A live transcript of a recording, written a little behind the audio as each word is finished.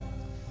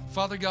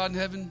Father God in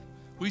heaven,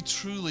 we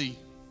truly,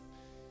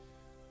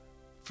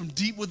 from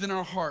deep within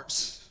our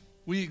hearts,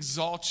 we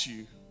exalt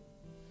you,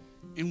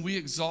 and we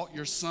exalt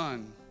your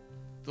Son,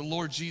 the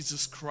Lord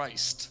Jesus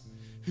Christ,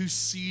 who's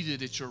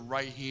seated at your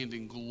right hand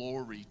in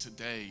glory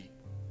today.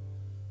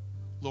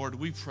 Lord,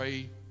 we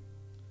pray,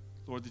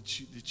 Lord,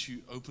 that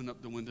you open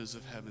up the windows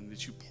of heaven,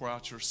 that you pour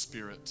out your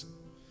Spirit,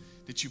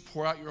 that you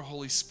pour out your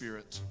Holy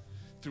Spirit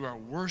through our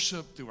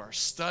worship, through our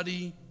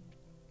study,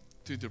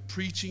 through the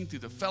preaching, through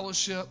the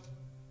fellowship.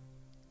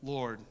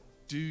 Lord,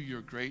 do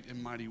your great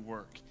and mighty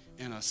work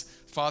in us.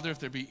 Father, if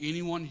there be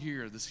anyone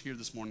here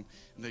this morning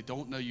and they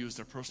don't know you as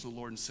their personal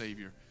Lord and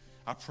Savior,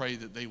 I pray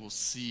that they will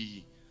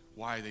see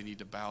why they need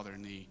to bow their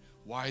knee,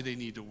 why they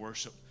need to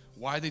worship,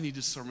 why they need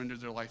to surrender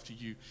their life to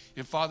you.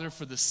 And Father,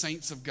 for the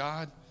saints of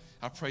God,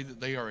 I pray that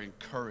they are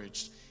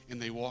encouraged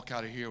and they walk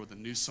out of here with a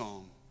new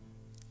song,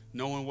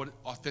 knowing what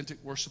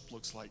authentic worship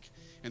looks like.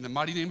 In the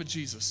mighty name of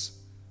Jesus,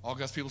 all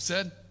God's people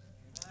said,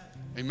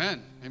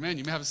 amen. Amen.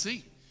 You may have a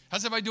seat.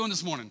 How's everybody doing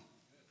this morning?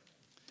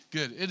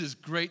 Good. It is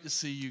great to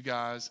see you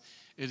guys.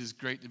 It is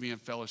great to be in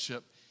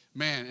fellowship.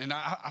 Man, and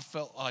I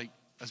felt like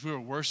as we were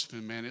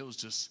worshiping, man,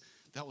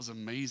 that was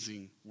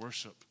amazing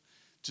worship,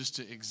 just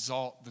to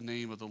exalt the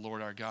name of the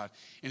Lord our God.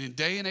 And in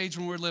day and age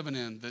when we're living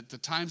in, the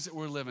times that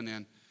we're living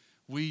in,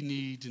 we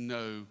need to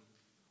know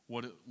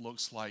what it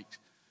looks like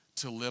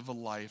to live a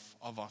life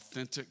of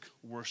authentic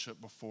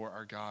worship before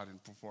our God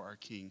and before our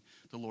King,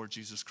 the Lord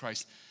Jesus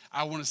Christ.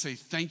 I want to say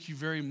thank you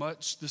very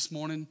much this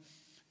morning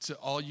to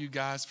all you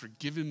guys for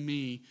giving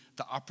me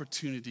the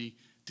opportunity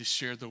to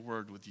share the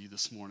word with you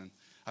this morning.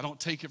 I don't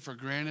take it for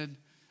granted.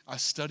 I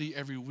study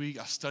every week.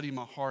 I study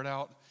my heart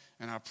out,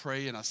 and I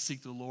pray and I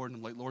seek the Lord. And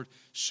I'm like, Lord,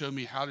 show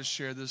me how to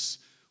share this,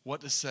 what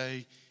to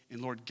say,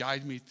 and Lord,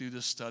 guide me through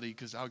this study,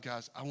 because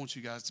I want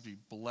you guys to be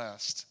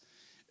blessed.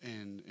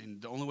 And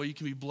the only way you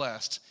can be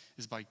blessed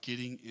is by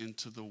getting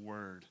into the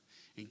word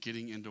and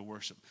getting into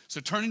worship.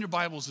 So turn in your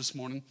Bibles this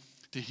morning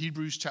to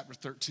Hebrews chapter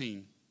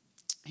 13.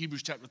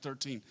 Hebrews chapter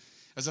 13.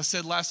 As I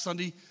said last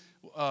Sunday,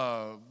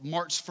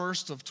 March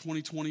 1st of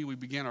 2020, we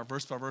began our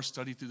verse-by-verse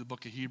study through the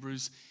book of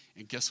Hebrews.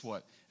 And guess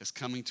what? It's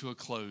coming to a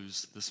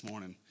close this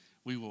morning.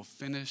 We will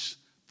finish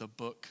the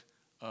book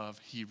of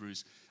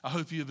Hebrews. I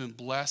hope you have been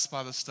blessed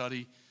by the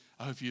study.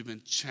 I hope you have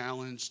been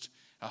challenged.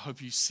 I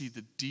hope you see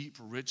the deep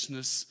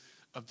richness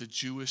of the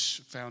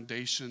Jewish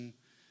foundation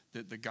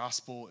that the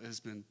gospel has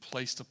been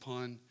placed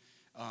upon,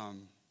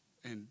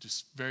 and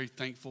just very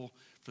thankful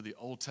for the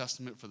Old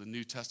Testament, for the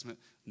New Testament.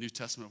 New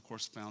Testament, of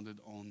course, founded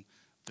on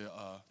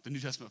the New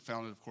Testament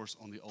founded, of course,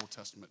 on the Old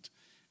Testament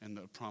and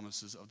the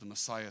promises of the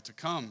Messiah to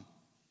come.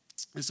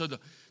 And so the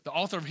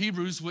author of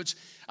Hebrews, which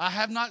I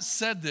have not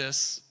said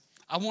this,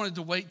 I wanted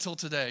to wait till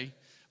today,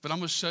 but I'm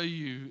going to show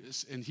you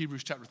in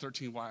Hebrews chapter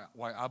 13 why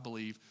I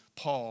believe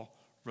Paul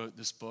wrote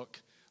this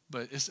book.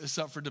 But it's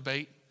up for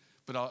debate,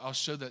 but I'll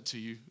show that to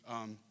you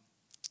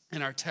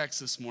in our text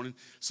this morning.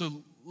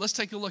 So let's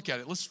take a look at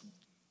it. Let's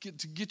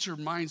get your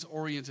minds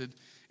oriented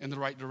in the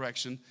right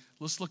direction.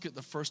 Let's look at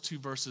the first two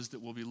verses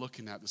that we'll be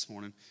looking at this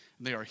morning.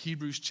 And they are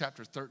Hebrews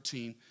chapter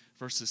 13,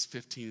 verses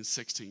 15 and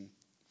 16.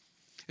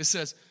 It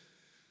says,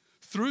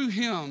 "Through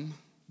him,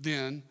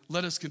 then,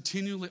 let us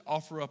continually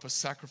offer up a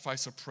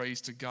sacrifice of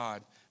praise to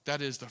God.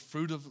 That is the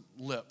fruit of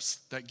lips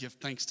that give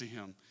thanks to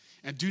him.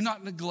 And do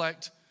not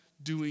neglect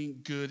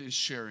doing good and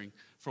sharing,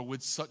 for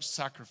with such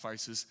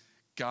sacrifices,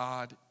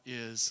 God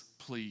is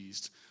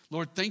pleased."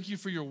 Lord, thank you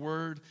for your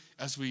word.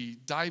 As we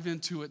dive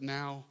into it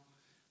now,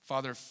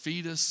 Father,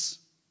 feed us.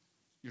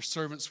 Your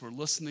servants were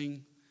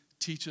listening.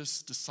 Teach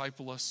us,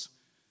 disciple us,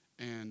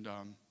 and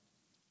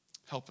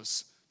help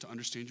us to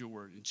understand your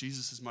word. In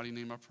Jesus' mighty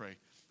name I pray,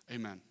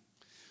 amen.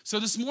 So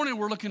this morning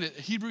we're looking at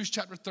Hebrews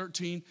chapter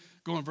 13,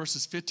 going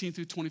verses 15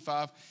 through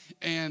 25.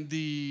 And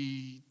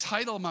the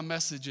title of my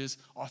message is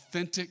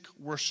Authentic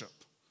Worship.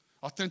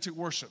 Authentic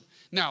worship.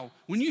 Now,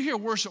 when you hear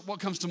worship,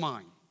 what comes to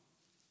mind?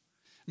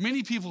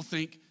 Many people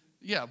think,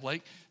 yeah,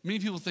 Blake, many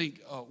people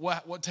think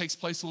what takes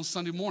place on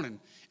Sunday morning.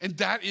 And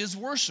that is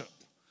worship.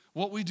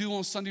 What we do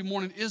on Sunday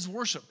morning is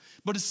worship.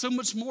 But it's so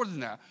much more than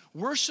that.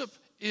 Worship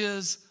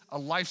is a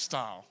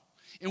lifestyle.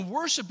 And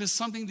worship is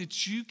something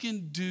that you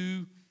can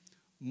do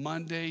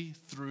Monday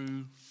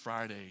through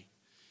Friday.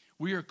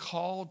 We are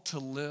called to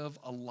live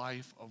a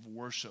life of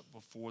worship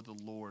before the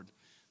Lord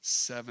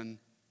 7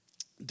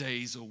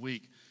 days a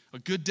week. A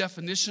good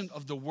definition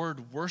of the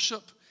word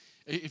worship,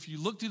 if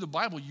you look through the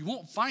Bible, you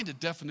won't find a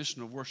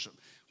definition of worship.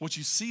 What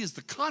you see is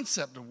the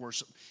concept of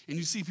worship, and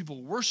you see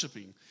people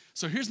worshiping.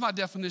 So here's my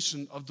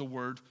definition of the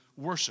word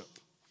worship.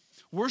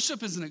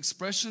 Worship is an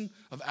expression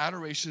of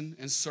adoration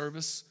and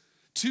service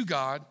to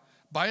God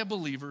by a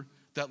believer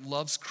that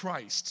loves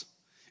Christ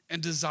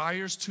and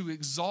desires to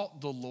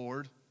exalt the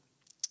Lord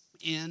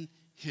in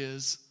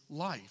his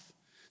life.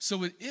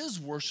 So it is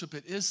worship,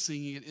 it is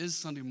singing, it is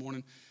Sunday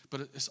morning,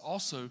 but it's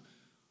also,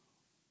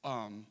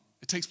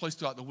 it takes place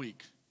throughout the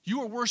week.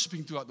 You are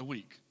worshiping throughout the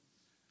week.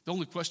 The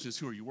only question is,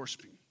 who are you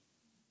worshiping?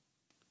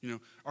 You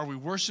know, are we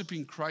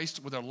worshiping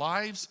Christ with our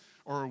lives,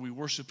 or are we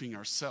worshiping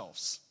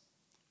ourselves?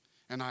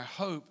 And I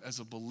hope as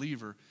a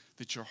believer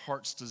that your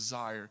heart's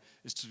desire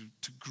is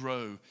to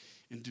grow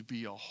and to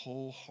be a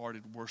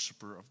wholehearted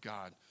worshiper of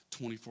God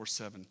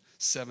 24/7,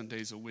 7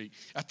 days a week.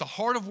 At the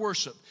heart of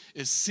worship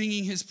is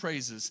singing his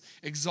praises,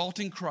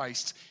 exalting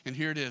Christ, and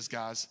here it is,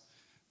 guys,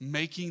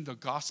 making the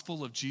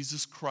gospel of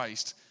Jesus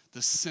Christ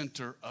the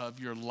center of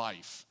your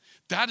life.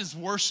 That is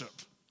worship,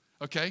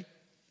 okay?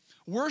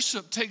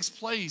 Worship takes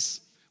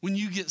place when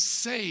you get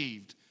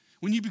saved,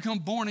 when you become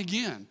born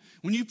again,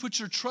 when you put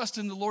your trust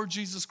in the Lord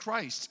Jesus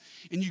Christ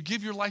and you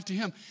give your life to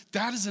him.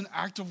 That is an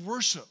act of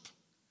worship.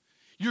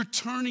 You're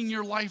turning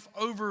your life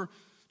over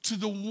to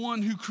the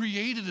one who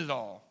created it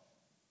all.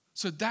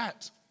 So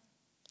that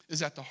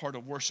is at the heart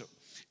of worship.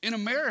 In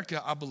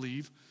America, I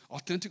believe,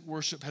 authentic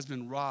worship has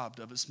been robbed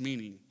of its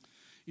meaning.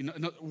 You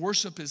know,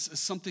 worship is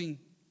something,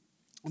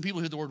 when people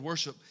hear the word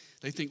worship,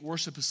 they think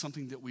worship is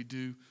something that we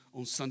do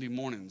on Sunday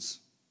mornings.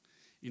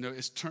 You know,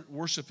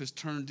 worship has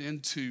turned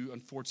into,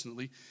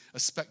 unfortunately, a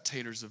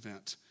spectator's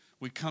event.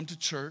 We come to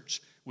church,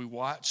 we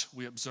watch,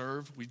 we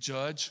observe, we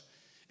judge.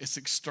 It's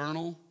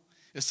external.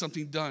 It's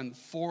something done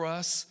for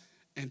us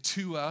and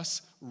to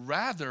us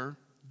rather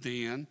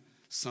than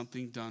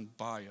something done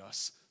by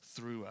us,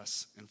 through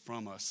us, and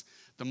from us.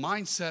 The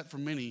mindset for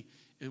many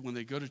when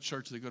they go to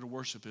church and they go to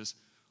worship is,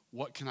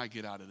 what can I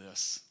get out of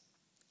this?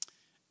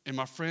 And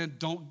my friend,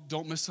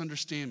 don't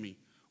misunderstand me.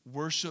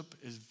 Worship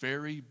is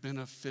very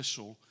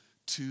beneficial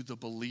to the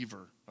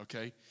believer,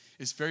 okay?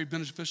 It's very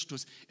beneficial to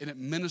us, and it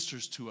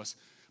ministers to us.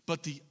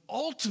 But the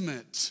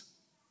ultimate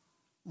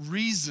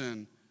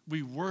reason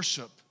we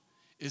worship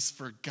is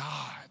for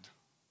God.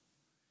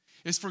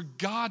 It's for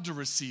God to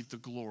receive the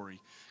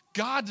glory,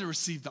 God to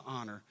receive the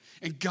honor,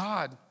 and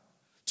God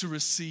to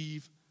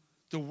receive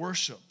the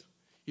worship.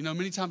 You know,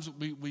 many times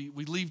we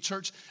leave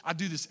church. I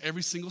do this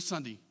every single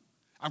Sunday.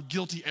 I'm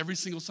guilty every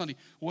single Sunday.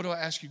 What do I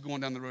ask you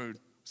going down the road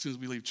as soon as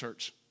we leave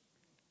church?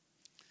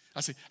 I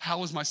say, how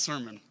was my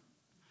sermon?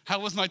 How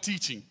was my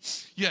teaching?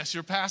 Yes,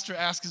 your pastor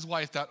asked his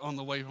wife that on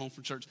the way home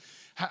from church.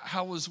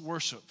 How was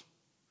worship?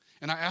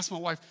 And I asked my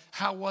wife,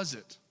 how was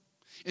it?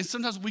 And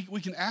sometimes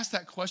we can ask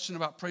that question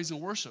about praise and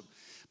worship.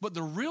 But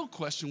the real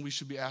question we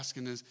should be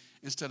asking is,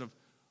 instead of,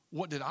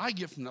 what did I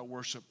get from that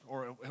worship?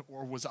 Or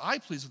was I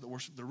pleased with the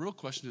worship? The real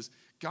question is,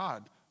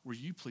 God, were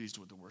you pleased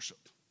with the worship?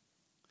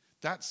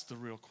 That's the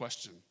real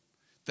question.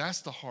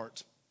 That's the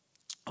heart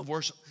of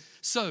worship.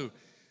 So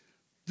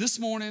this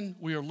morning,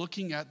 we are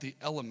looking at the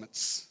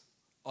elements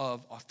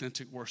of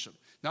authentic worship.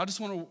 Now, I just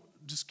want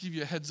to give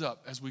you a heads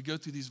up as we go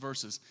through these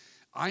verses.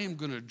 I am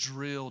going to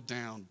drill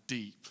down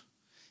deep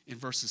in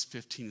verses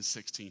 15 and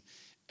 16.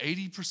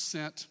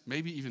 80%,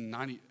 maybe even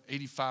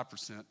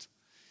 85%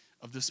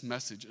 of this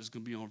message is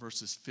going to be on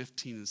verses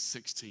 15 and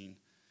 16.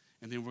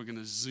 And then we're going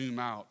to zoom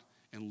out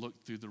and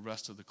look through the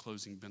rest of the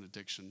closing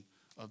benediction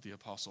of the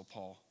Apostle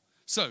Paul.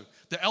 So,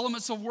 the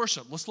elements of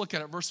worship, let's look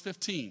at it. Verse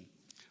 15.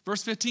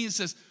 Verse 15, it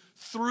says,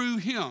 through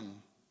him.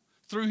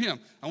 Through him.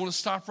 I want to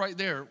stop right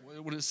there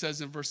when it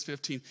says in verse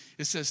 15.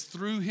 It says,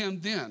 through him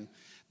then.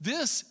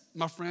 This,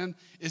 my friend,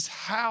 is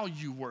how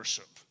you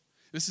worship.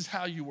 This is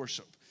how you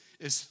worship.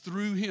 It's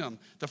through him.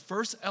 The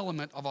first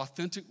element of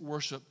authentic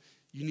worship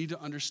you need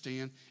to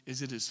understand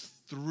is it is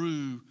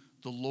through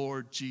the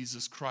Lord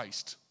Jesus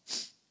Christ.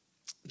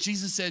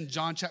 Jesus said in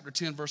John chapter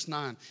 10, verse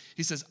 9,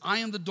 he says, I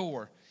am the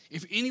door.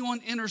 If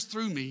anyone enters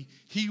through me,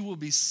 he will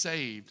be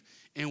saved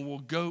and will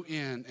go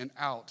in and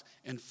out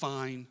and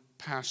find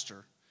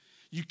pasture.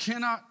 You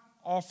cannot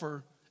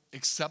offer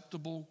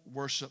acceptable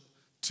worship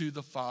to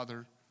the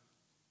Father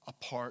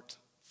apart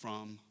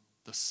from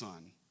the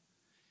Son.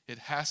 It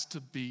has to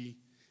be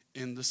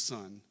in the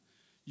Son.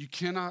 You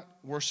cannot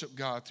worship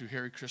God through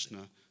Hare Krishna,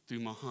 through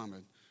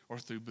Muhammad, or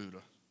through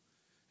Buddha.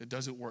 It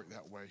doesn't work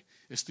that way.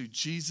 It's through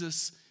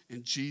Jesus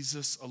and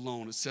Jesus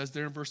alone. It says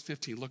there in verse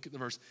 15, look at the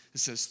verse. It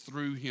says,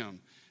 through him.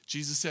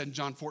 Jesus said in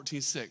John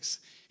 14:6,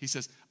 he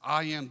says,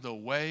 I am the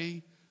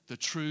way, the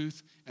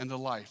truth, and the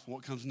life.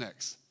 What comes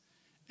next?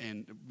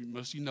 And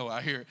most of you know,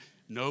 I hear it.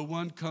 No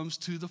one comes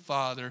to the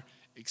Father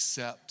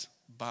except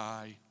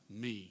by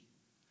me.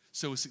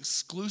 So it's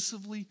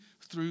exclusively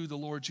through the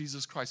Lord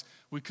Jesus Christ.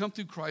 We come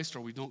through Christ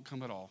or we don't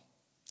come at all,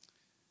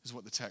 is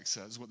what the text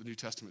says, is what the New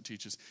Testament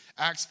teaches.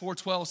 Acts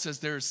 4:12 says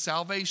there is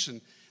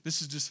salvation.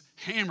 This is just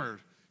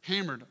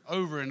hammered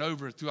over and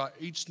over throughout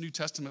each New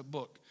Testament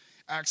book.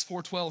 Acts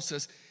 4:12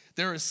 says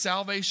there is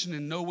salvation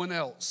in no one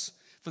else,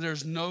 for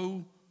there's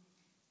no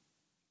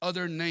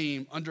other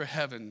name under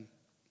heaven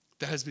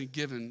that has been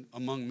given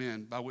among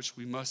men by which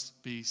we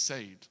must be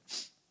saved.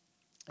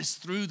 It's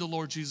through the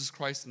Lord Jesus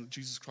Christ and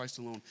Jesus Christ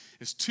alone.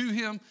 It's to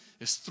him,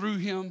 it's through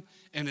him,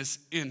 and it's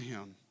in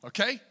him,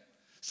 okay?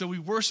 So we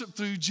worship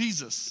through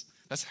Jesus.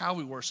 That's how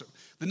we worship.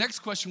 The next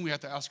question we have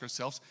to ask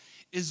ourselves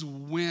is,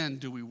 when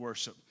do we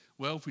worship?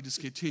 Well, if we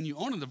just continue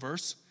on in the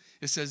verse,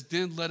 it says,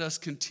 then let us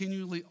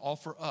continually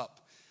offer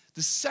up.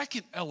 The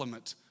second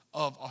element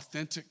of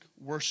authentic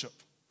worship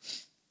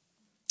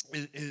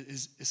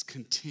is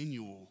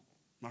continual,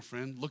 my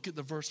friend. Look at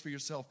the verse for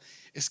yourself.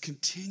 It's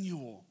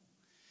continual.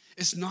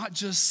 It's not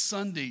just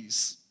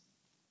Sundays.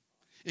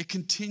 It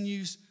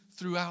continues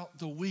throughout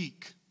the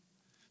week.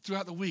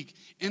 Throughout the week,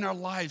 in our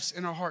lives,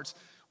 in our hearts,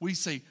 we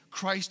say,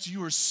 Christ,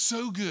 you are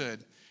so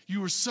good.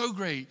 You are so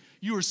great.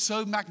 You are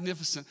so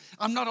magnificent.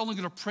 I'm not only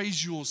going to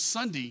praise you on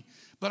Sunday,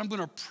 but I'm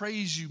going to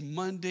praise you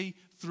Monday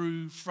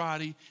through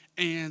Friday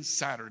and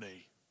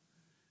Saturday.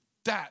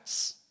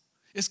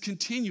 It's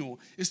continual.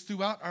 It's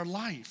throughout our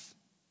life.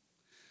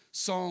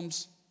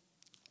 Psalms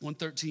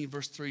 113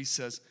 verse 3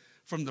 says,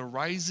 from the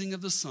rising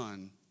of the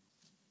sun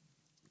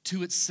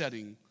to its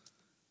setting,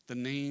 the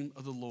name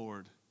of the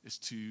Lord is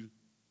to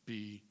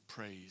be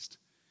praised.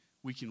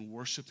 We can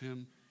worship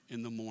him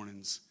in the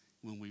mornings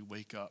when we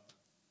wake up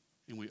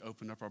and we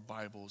open up our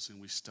Bibles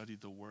and we study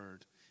the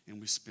word and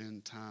we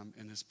spend time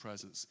in his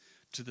presence.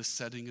 To the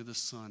setting of the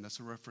sun, that's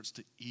a reference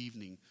to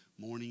evening,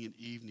 morning and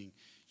evening.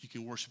 You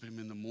can worship him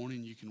in the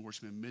morning, you can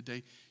worship him at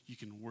midday, you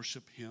can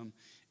worship him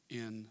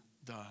in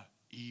the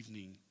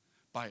evening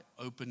by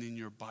opening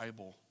your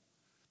Bible,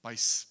 by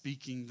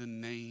speaking the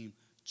name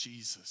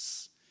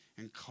Jesus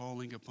and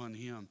calling upon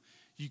him.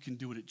 You can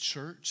do it at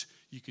church.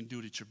 You can do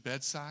it at your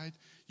bedside.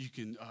 You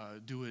can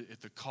do it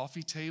at the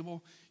coffee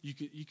table. You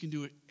can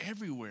do it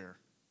everywhere.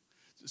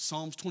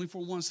 Psalms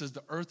 24:1 says,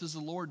 the earth is the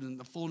Lord and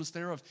the fullness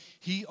thereof.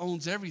 He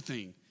owns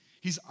everything.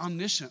 He's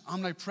omniscient,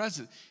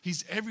 omnipresent.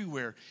 He's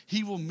everywhere.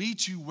 He will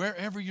meet you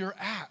wherever you're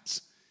at,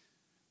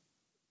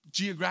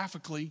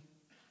 geographically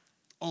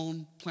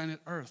on planet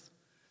Earth,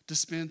 to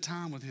spend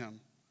time with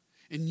him.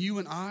 And you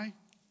and I,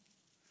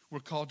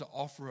 we're called to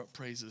offer up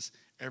praises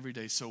every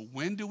day. So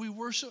when do we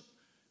worship?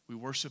 We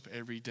worship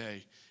every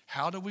day.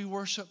 How do we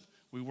worship?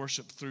 We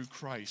worship through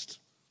Christ.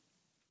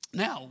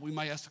 Now, we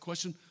might ask the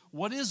question,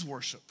 what is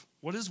worship?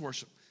 What is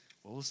worship?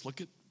 Well, let's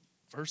look at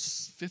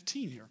verse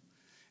 15 here.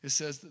 It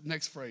says, the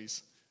next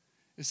phrase,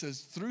 it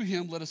says, through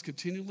him let us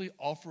continually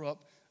offer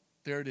up,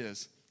 there it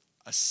is,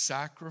 a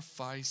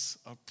sacrifice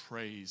of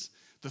praise.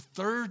 The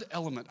third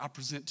element I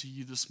present to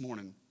you this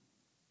morning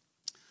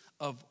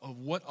of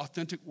what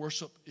authentic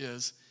worship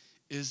is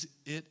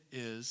it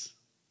is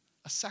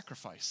a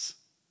sacrifice.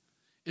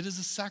 It is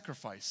a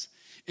sacrifice.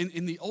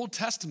 In the Old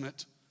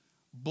Testament,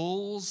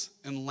 bulls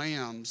and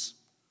lambs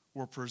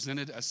were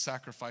presented as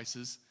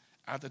sacrifices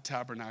at the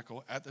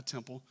tabernacle, at the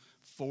temple,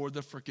 for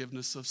the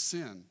forgiveness of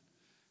sin.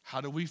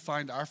 How do we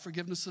find our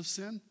forgiveness of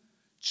sin?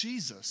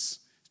 Jesus.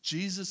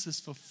 Jesus has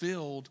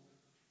fulfilled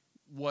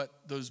what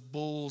those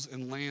bulls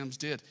and lambs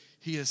did.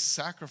 He has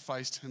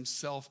sacrificed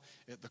himself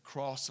at the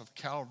cross of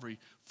Calvary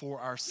for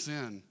our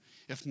sin.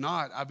 If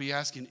not, I'd be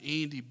asking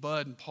Andy,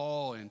 Bud, and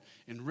Paul,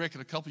 and Rick,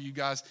 and a couple of you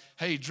guys,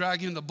 hey,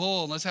 drag in the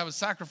bull and let's have a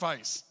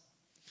sacrifice.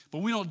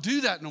 But we don't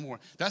do that no more.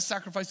 That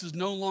sacrifice is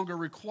no longer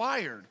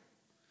required,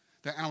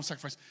 that animal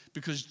sacrifice,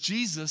 because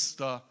Jesus,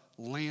 the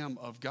Lamb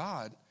of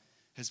God,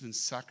 has been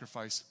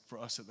sacrificed for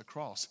us at the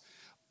cross.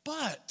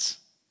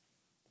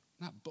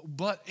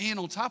 And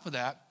on top of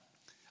that,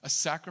 a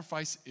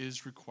sacrifice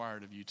is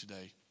required of you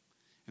today.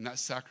 And that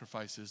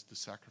sacrifice is the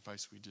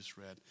sacrifice we just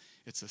read.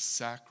 It's a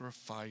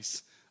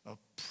sacrifice of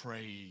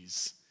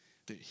praise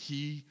that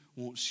he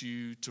wants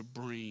you to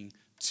bring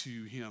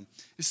to him,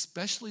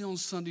 especially on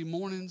Sunday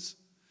mornings,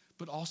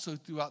 but also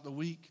throughout the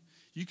week.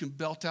 You can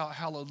belt out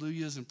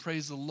hallelujahs and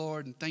praise the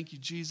Lord and thank you,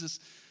 Jesus,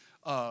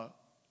 on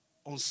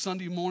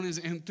Sunday mornings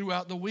and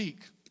throughout the week.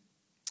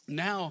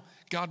 Now,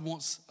 God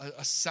wants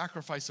a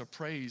sacrifice of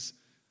praise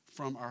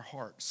from our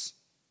hearts.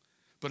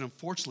 But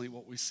unfortunately,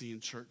 what we see in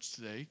church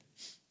today,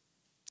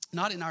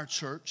 not in our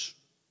church,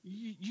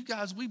 you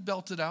guys, we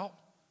belt it out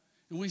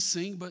and we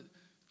sing, but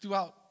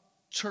throughout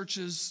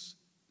churches,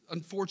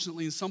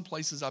 unfortunately, in some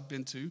places I've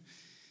been to,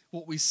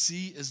 what we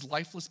see is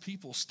lifeless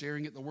people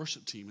staring at the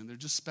worship team, and they're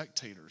just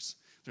spectators.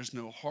 There's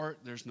no heart,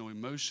 there's no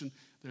emotion,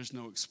 there's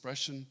no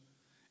expression,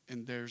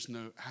 and there's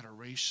no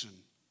adoration.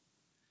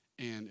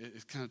 And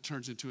it kind of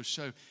turns into a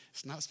show.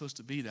 It's not supposed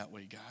to be that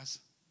way, guys.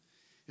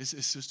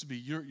 It's supposed to be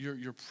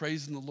you're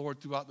praising the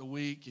Lord throughout the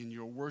week and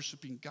you're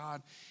worshiping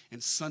God.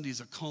 And Sunday is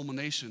a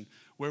culmination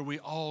where we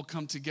all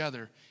come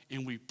together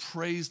and we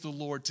praise the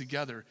Lord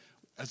together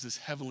as this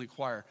heavenly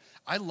choir.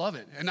 I love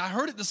it. And I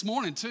heard it this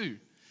morning too.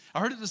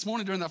 I heard it this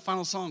morning during that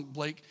final song,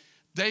 Blake.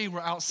 They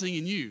were out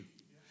singing you.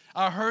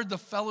 I heard the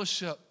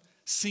fellowship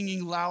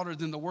singing louder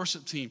than the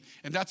worship team.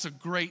 And that's a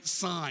great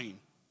sign.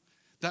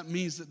 That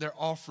means that they're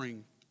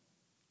offering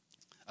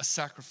a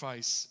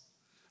sacrifice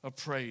of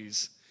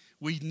praise.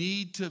 We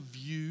need to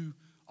view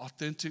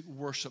authentic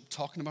worship,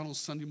 talking about on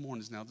Sunday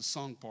mornings now, the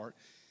song part,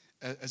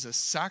 as a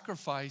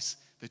sacrifice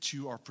that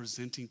you are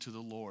presenting to the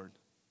Lord.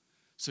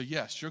 So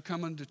yes, you're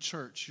coming to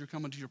church, you're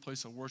coming to your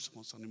place of worship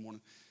on Sunday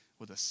morning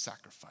with a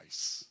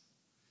sacrifice.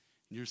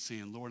 And you're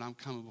saying, Lord, I'm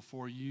coming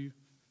before you,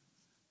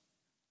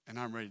 and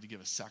I'm ready to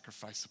give a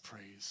sacrifice of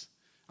praise.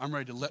 I'm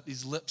ready to let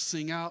these lips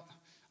sing out.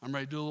 I'm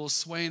ready to do a little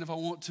swaying if I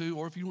want to,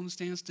 or if you want to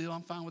stand still,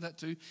 I'm fine with that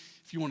too.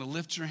 If you want to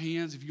lift your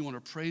hands, if you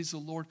want to praise the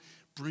Lord,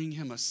 bring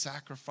him a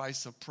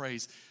sacrifice of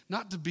praise.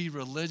 Not to be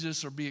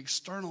religious or be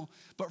external,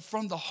 but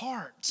from the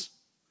heart.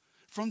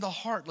 From the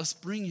heart, let's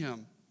bring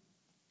him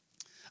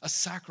a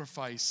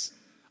sacrifice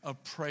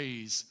of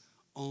praise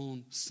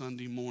on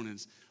Sunday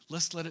mornings.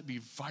 Let's let it be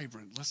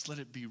vibrant. Let's let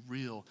it be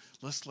real.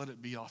 Let's let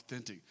it be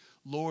authentic.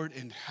 Lord,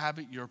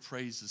 inhabit your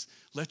praises.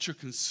 Let your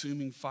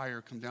consuming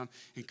fire come down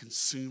and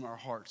consume our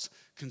hearts,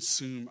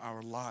 consume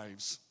our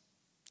lives.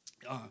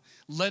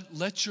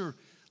 Let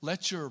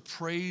your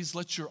praise,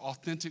 let your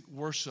authentic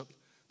worship,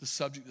 the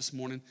subject this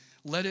morning,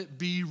 let it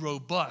be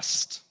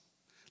robust.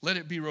 Let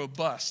it be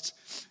robust.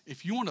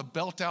 If you want to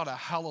belt out a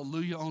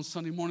hallelujah on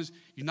Sunday mornings,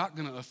 you're not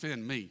going to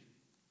offend me,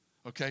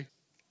 okay?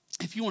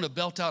 If you want to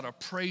belt out a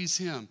praise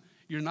him,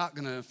 you're not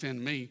going to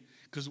offend me.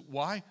 Because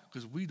why?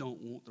 Because we don't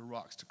want the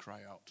rocks to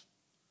cry out.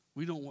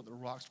 We don't want the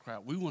rocks to cry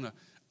out. We want to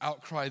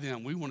outcry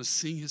them. We want to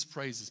sing his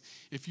praises.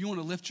 If you want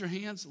to lift your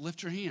hands,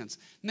 lift your hands.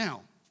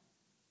 Now,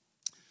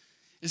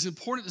 it's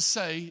important to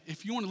say,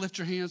 if you want to lift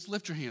your hands,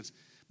 lift your hands.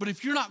 But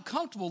if you're not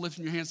comfortable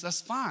lifting your hands,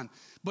 that's fine.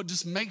 But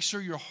just make sure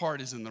your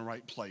heart is in the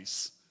right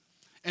place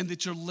and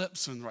that your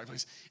lips are in the right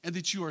place and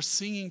that you are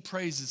singing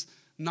praises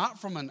not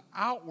from an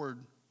outward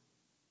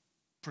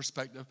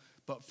perspective,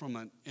 but from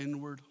an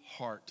inward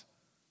heart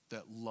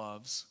that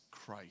loves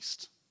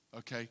Christ,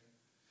 okay?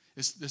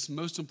 It's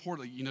most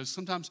importantly,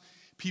 sometimes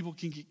people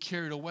can get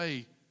carried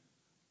away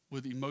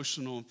with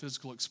emotional and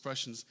physical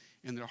expressions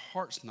and their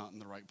heart's not in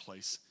the right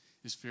place.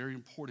 It's very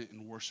important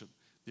in worship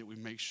that we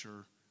make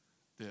sure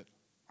that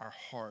our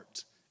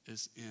heart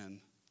is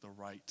in the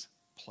right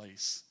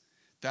place.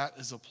 That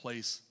is a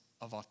place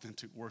of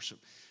authentic worship.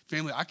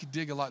 Family, I could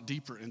dig a lot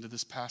deeper into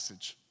this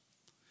passage.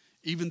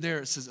 Even there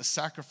it says a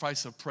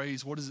sacrifice of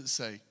praise. What does it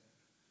say?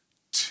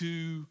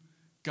 To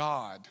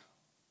God.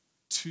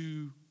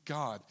 To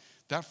God.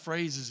 That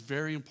phrase is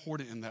very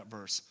important in that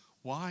verse.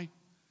 Why?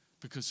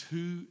 Because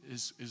who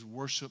is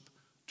worship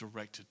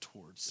directed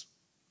towards?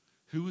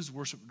 Who is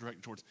worship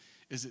directed towards?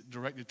 Is it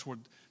directed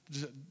toward,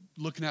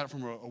 looking at it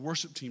from a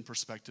worship team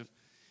perspective,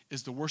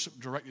 is the worship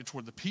directed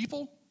toward the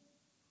people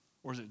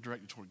or is it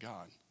directed toward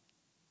God?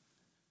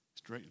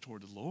 It's directed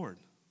toward the Lord.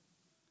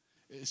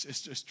 It's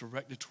just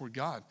directed toward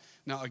God.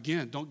 Now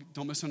again,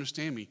 don't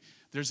misunderstand me.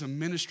 There's a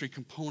ministry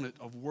component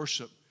of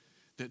worship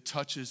that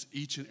touches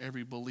each and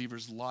every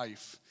believer's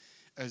life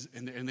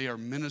and they are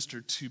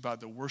ministered to by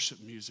the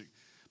worship music.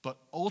 But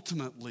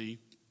ultimately,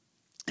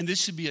 and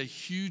this should be a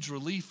huge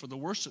relief for the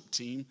worship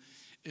team,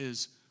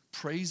 is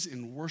praise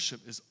and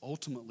worship is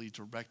ultimately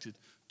directed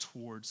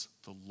towards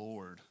the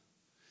Lord.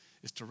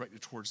 It's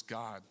directed towards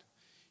God.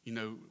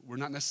 We're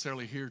not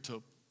necessarily here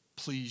to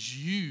please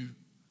you.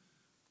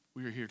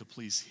 We are here to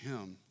please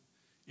him.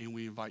 And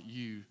we invite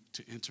you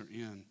to enter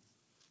in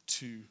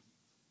to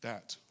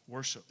that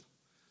worship.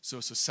 So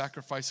it's a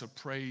sacrifice of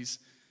praise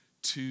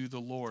to the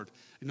Lord.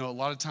 A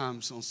lot of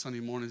times on Sunday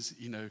mornings,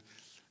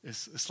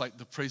 it's like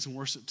the praise and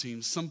worship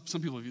team. Some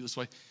people view it this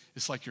way.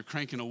 It's like you're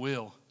cranking a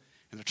wheel,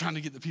 and they're trying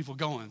to get the people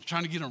going,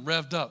 trying to get them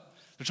revved up.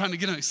 They're trying to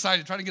get them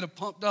excited, trying to get them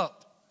pumped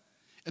up.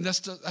 And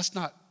that's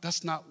not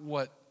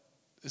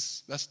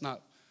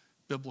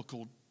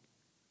biblical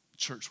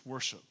church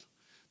worship.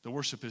 The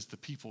worship is the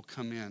people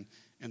come in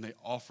and they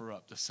offer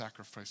up the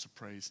sacrifice of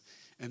praise.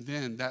 And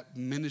then that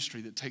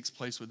ministry that takes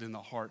place within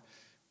the heart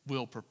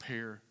will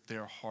prepare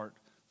their heart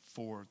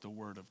for the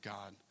word of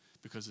God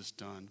because it's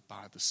done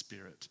by the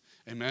Spirit.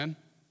 Amen?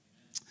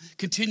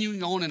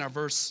 Continuing on in our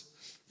verse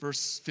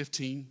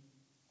 15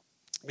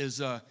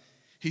 is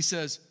he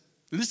says,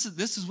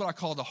 this is what I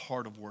call the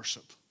heart of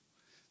worship.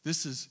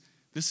 This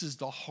is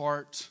the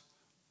heart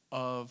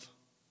of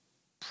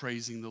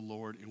praising the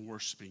Lord and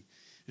worshiping.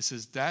 It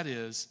says that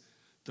is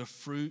the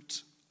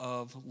fruit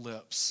of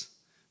lips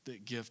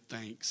that give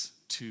thanks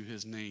to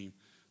his name.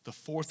 The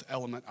fourth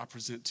element I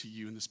present to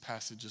you in this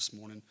passage this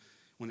morning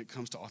when it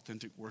comes to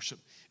authentic worship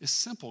is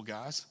simple,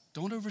 guys.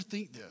 Don't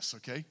overthink this,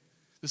 okay?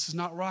 This is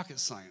not rocket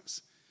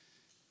science.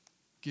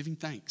 Giving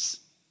thanks.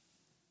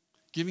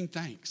 Giving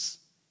thanks.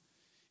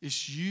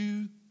 It's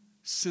you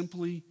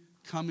simply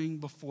coming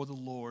before the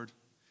Lord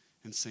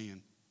and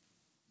saying,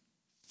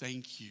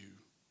 thank you.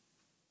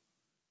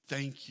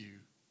 Thank you.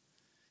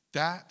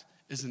 That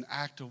is an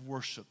act of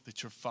worship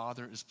that your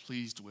Father is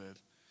pleased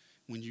with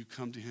when you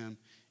come to him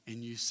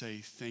and you say,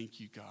 thank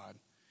you, God.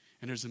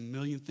 And there's a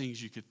million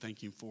things you could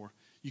thank him for.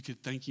 You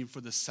could thank him for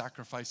the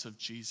sacrifice of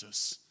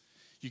Jesus.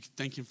 You could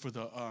thank him for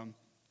the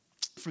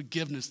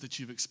forgiveness that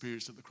you've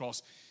experienced at the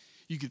cross.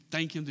 You could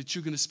thank him that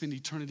you're going to spend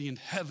eternity in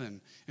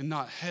heaven and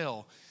not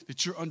hell,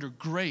 that you're under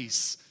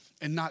grace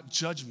and not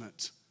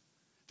judgment,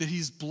 that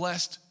he's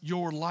blessed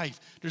your life.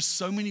 There's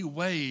so many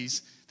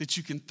ways that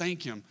you can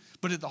thank him.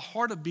 But at the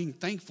heart of being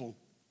thankful,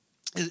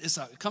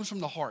 it comes from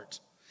the heart.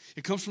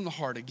 It comes from the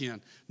heart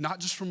again, not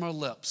just from our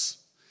lips.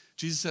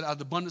 Jesus said, out of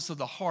the abundance of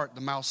the heart,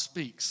 the mouth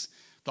speaks.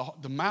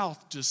 The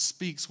mouth just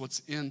speaks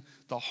what's in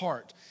the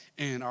heart.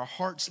 And our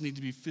hearts need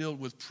to be filled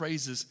with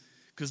praises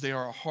because they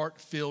are a heart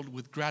filled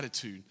with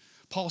gratitude.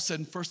 Paul said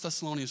in 1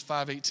 Thessalonians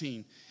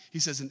 5:18, he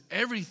says, in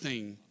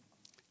everything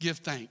give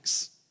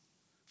thanks,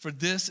 for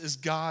this is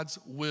God's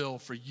will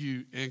for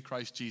you in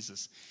Christ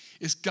Jesus.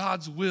 It's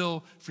God's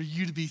will for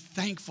you to be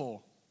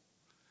thankful,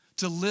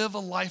 to live a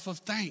life of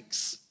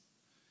thanks,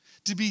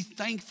 to be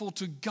thankful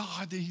to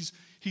God that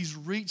he's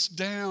reached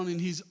down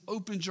and he's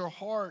opened your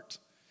heart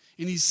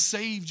and he's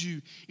saved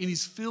you, and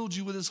he's filled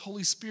you with his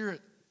Holy Spirit,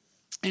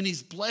 and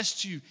he's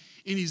blessed you,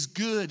 and he's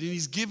good, and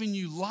he's given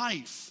you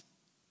life.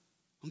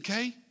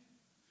 Okay?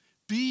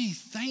 Be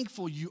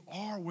thankful you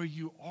are where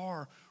you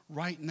are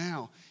right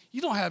now.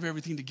 You don't have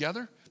everything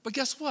together, but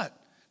guess what?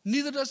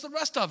 Neither does the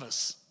rest of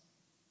us.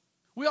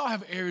 We all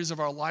have areas of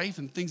our life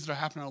and things that are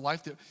happening in our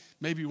life that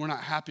maybe we're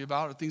not happy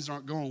about or things that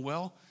aren't going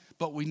well,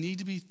 but we need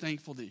to be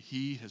thankful that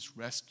he has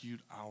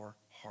rescued our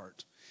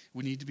heart.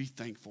 We need to be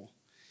thankful.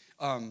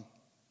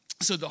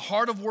 So the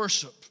heart of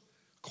worship,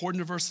 according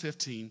to verse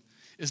 15,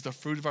 is the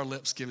fruit of our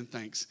lips giving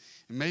thanks.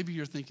 And maybe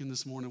you're thinking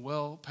this morning,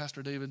 well,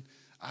 Pastor David,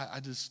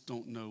 I just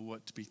don't know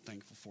what to be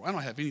thankful for. I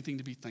don't have anything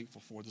to be thankful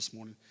for this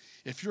morning.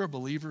 If you're a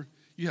believer,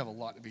 you have a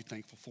lot to be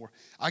thankful for.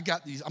 I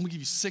got these. I'm going to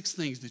give you 6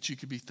 things that you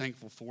could be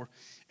thankful for.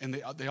 And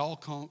they all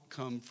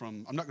come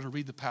from, I'm not going to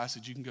read the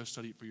passage. You can go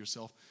study it for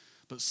yourself.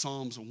 But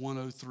Psalms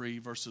 103,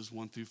 verses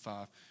 1 through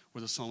 5,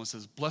 where the psalmist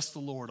says, bless the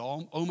Lord,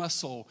 O my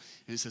soul.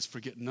 And he says,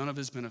 forget none of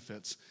his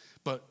benefits.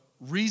 But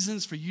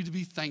reasons for you to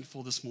be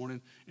thankful this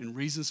morning and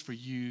reasons for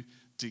you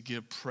to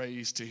give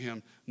praise to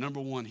him. Number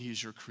 1, he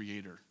is your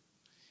creator.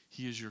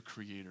 He is your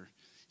creator.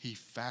 He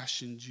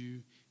fashioned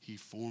you. He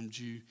formed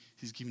you.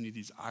 He's given you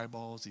these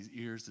eyeballs, these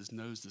ears, this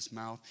nose, this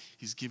mouth.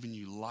 He's given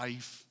you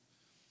life.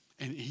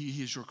 And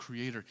he is your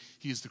creator.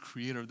 He is the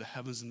creator of the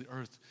heavens and the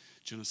earth.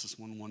 Genesis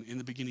 1:1. In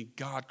the beginning,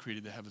 God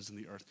created the heavens and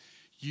the earth.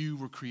 You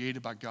were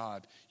created by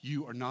God.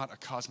 You are not a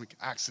cosmic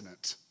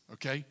accident,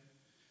 okay?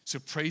 So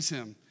praise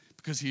him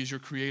because he is your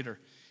creator.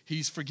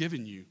 He's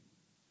forgiven you.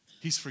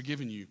 He's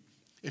forgiven you.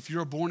 If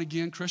you're a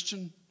born-again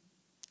Christian,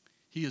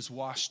 he has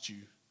washed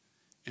you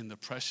in the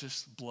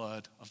precious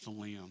blood of the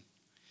Lamb.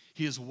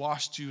 He has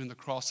washed you in the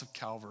cross of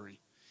Calvary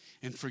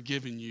and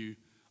forgiven you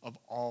of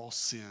all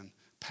sin,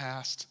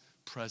 past,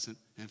 present,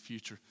 and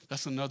future.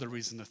 That's another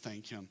reason to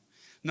thank him.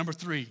 Number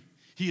 3,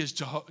 he is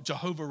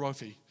Jehovah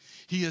Rapha.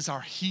 He is our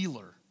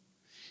healer.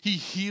 He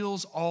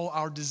heals all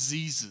our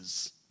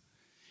diseases.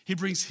 He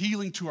brings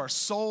healing to our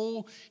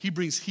soul. He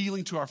brings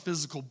healing to our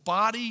physical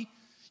body.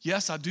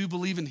 Yes, I do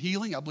believe in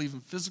healing. I believe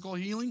in physical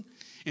healing.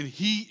 And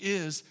he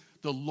is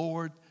the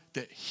Lord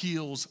that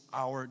heals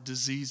our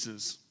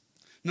diseases.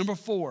 Number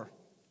 4,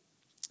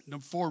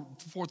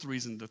 fourth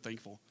reason to be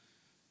thankful.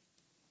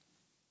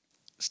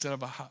 Instead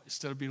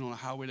of being on a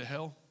highway to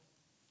hell,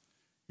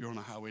 you're on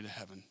a highway to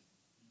heaven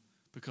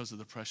because of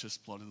the precious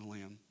blood of the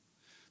Lamb.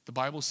 The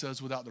Bible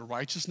says without the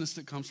righteousness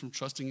that comes from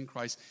trusting in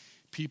Christ,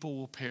 people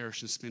will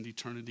perish and spend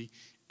eternity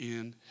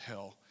in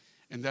hell.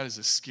 And that is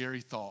a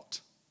scary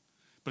thought.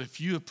 But if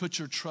you have put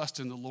your trust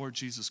in the Lord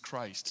Jesus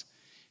Christ,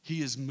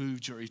 he has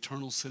moved your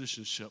eternal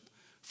citizenship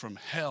from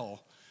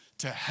hell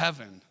to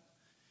heaven.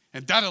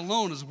 And that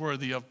alone is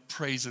worthy of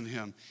praising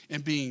him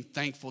and being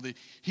thankful that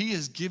he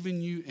has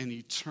given you an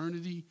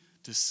eternity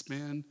to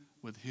spend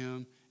with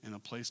him in a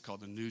place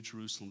called the New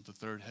Jerusalem, the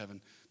third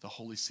heaven, the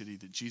holy city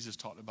that Jesus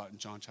talked about in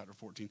John chapter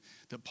 14,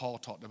 that Paul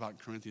talked about in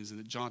Corinthians, and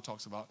that John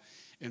talks about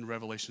in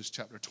Revelation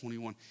chapter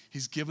 21.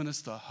 He's given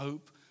us the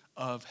hope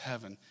of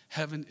heaven.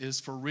 Heaven is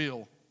for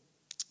real.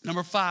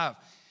 Number 5,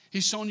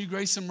 he's shown you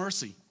grace and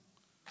mercy.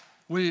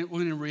 When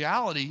in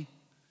reality,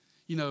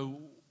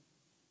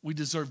 we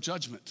deserve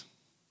judgment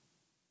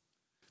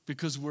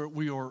because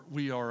we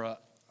are.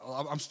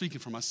 I'm speaking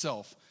for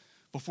myself.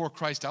 Before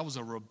Christ, I was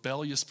a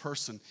rebellious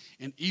person.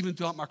 And even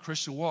throughout my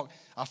Christian walk,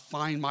 I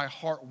find my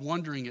heart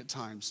wandering at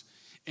times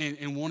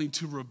and wanting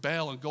to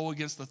rebel and go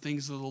against the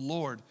things of the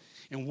Lord.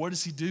 And what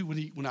does he do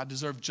when I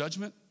deserve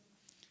judgment?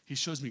 He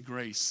shows me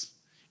grace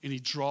and he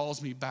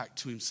draws me back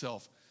to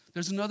himself.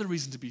 There's another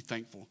reason to be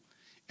thankful.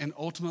 And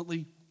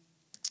ultimately,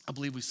 I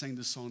believe we sang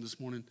this song this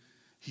morning,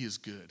 he is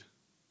good.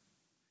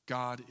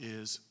 God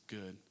is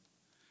good.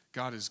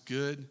 God is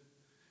good.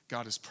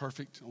 God is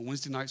perfect. On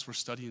Wednesday nights, we're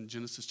studying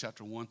Genesis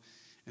chapter 1.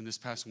 And this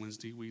past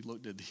Wednesday, we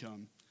looked at the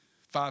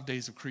 5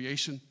 days of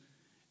creation.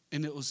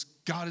 And it was,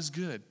 God is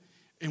good.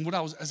 And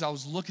as I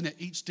was looking at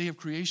each day of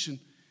creation,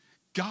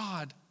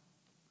 God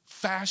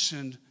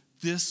fashioned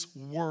this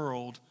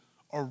world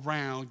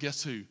around,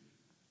 guess who?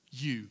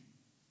 You.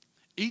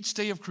 Each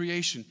day of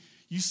creation,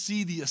 you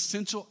see the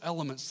essential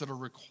elements that are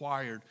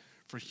required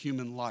for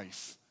human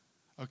life.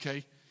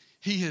 Okay?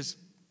 He has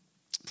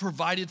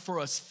provided for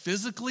us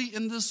physically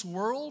in this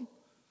world,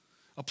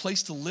 a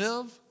place to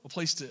live, a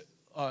place to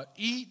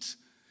eat,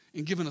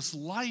 and given us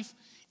life,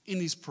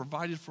 and he's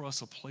provided for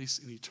us a place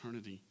in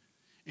eternity.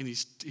 And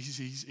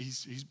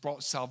he's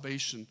brought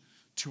salvation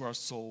to our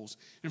souls,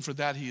 and for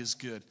that he is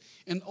good.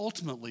 And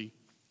ultimately,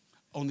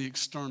 on the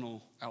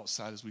external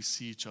outside, as we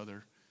see each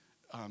other,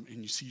 and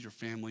you see your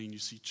family and you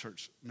see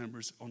church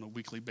members on a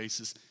weekly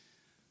basis,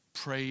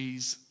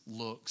 praise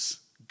looks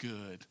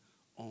good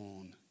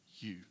on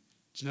you.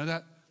 Did you know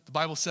that? The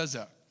Bible says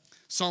that.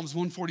 Psalms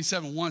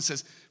 147:1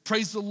 says,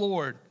 praise the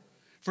Lord,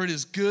 for it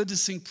is good to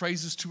sing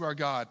praises to our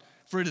God.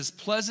 For it is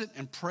pleasant,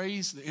 and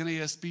praise, the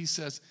NASB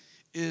says,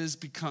 is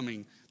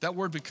becoming. That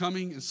word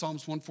becoming in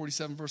Psalms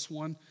 147 verse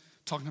 1,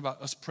 talking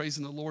about us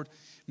praising the Lord,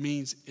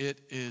 means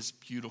it is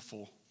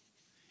beautiful.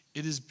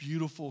 It is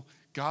beautiful.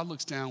 God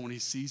looks down when he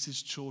sees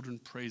his children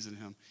praising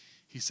him.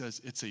 He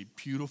says it's a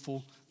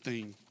beautiful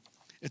thing.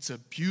 It's a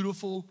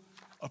beautiful,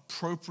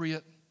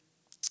 appropriate,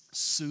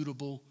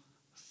 suitable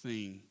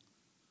thing.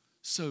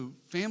 So,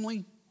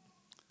 family,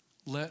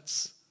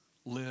 let's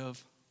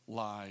live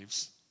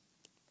lives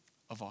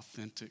of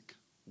authentic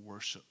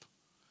worship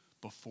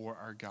before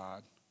our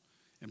God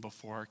and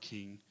before our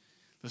King.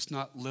 Let's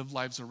not live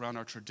lives around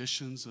our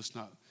traditions. Let's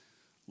not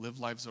live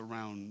lives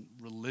around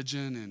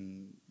religion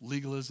and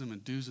legalism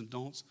and do's and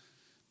don'ts.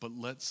 But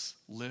let's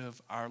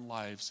live our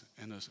lives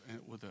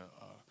with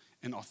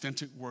an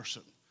authentic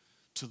worship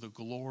to the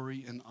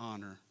glory and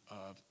honor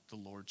of the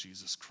Lord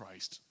Jesus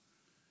Christ,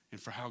 and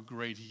for how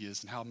great he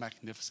is and how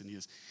magnificent he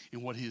is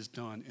and what he has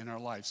done in our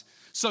lives.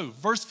 So,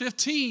 verse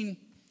 15,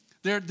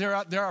 there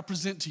I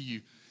present to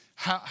you.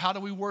 How do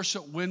we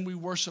worship, when we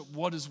worship,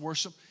 what is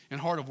worship,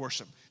 and heart of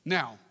worship.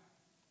 Now,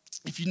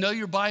 if you know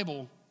your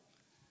Bible,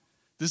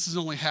 this is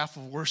only half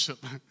of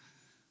worship,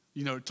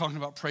 talking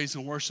about praise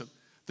and worship.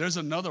 There's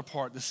another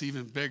part that's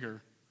even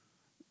bigger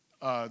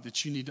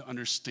that you need to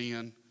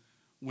understand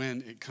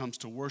when it comes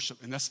to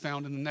worship, and that's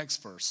found in the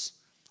next verse.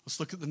 Let's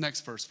look at the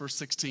next verse, verse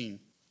 16.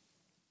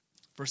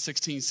 Verse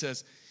 16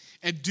 says,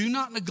 "And do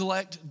not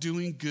neglect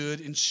doing good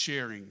and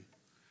sharing,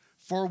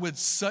 for with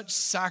such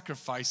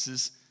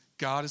sacrifices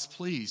God is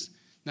pleased."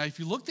 Now, if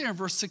you look there in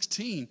verse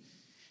 16,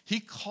 he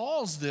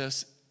calls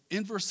this,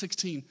 in verse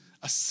 16,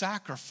 a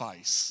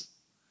sacrifice.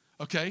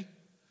 Okay?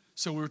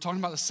 So we were talking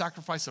about the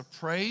sacrifice of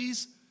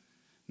praise.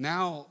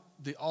 Now,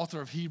 the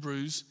author of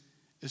Hebrews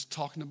is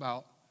talking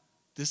about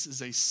this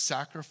is a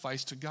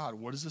sacrifice to God.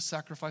 What is a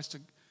sacrifice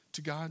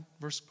to God?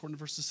 According to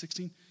verse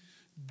 16,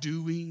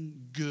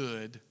 doing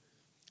good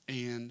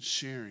and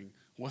sharing.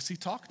 What's he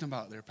talking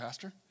about there,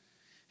 Pastor?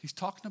 He's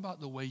talking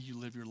about the way you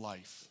live your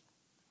life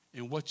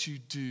and what you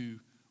do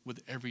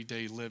with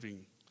everyday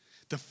living.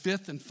 The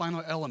fifth and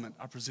final element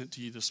I present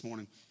to you this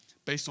morning,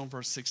 based on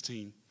verse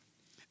 16,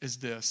 is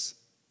this,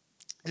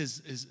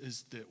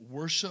 is that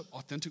worship,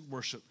 authentic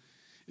worship,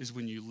 is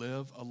when you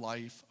live a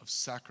life of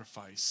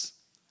sacrifice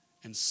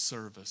and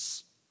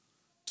service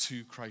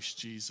to Christ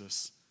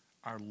Jesus,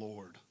 our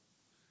Lord.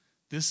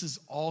 This is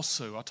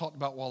also, I talked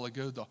about a while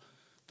ago,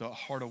 the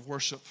heart of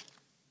worship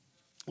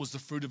was the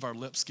fruit of our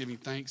lips giving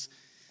thanks.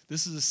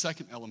 This is the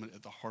second element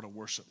at the heart of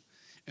worship,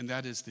 and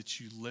that is that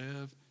you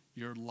live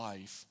your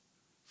life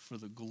for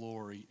the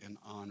glory and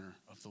honor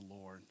of the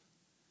Lord.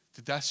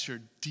 That's your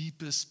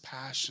deepest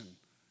passion.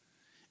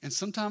 And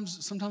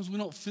sometimes we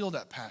don't feel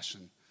that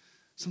passion.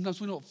 Sometimes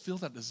we don't feel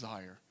that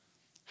desire.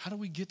 How do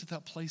we get to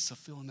that place of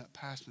feeling that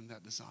passion and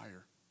that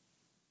desire?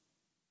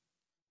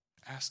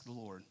 Ask the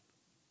Lord.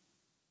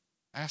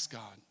 Ask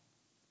God.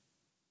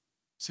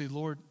 Say,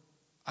 Lord,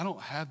 I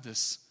don't have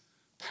this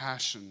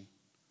passion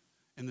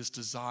and this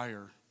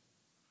desire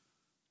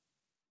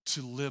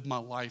to live my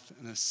life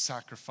in a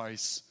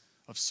sacrifice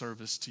of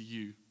service to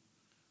you.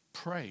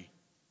 Pray.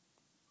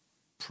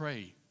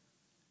 Pray.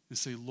 And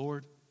say,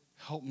 Lord,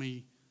 help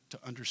me to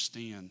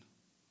understand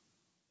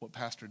what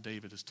Pastor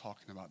David is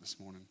talking about this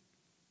morning,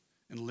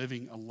 and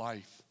living a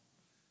life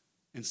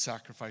in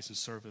sacrifice and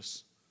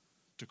service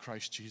to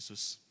Christ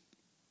Jesus.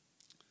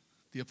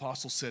 The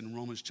apostle said in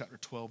Romans chapter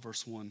 12,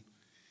 verse 1,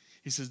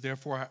 he says,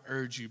 "Therefore I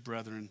urge you,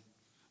 brethren,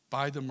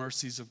 by the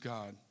mercies of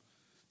God,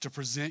 to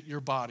present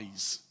your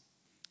bodies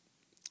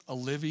a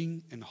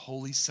living and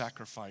holy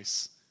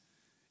sacrifice,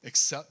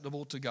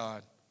 acceptable to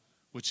God,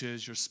 which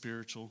is your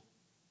spiritual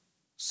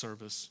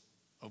service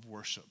of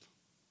worship."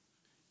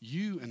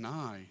 You and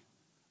I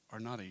are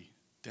not a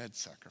dead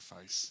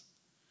sacrifice.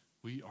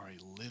 We are a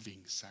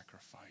living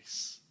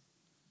sacrifice.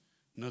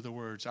 In other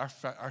words,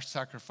 our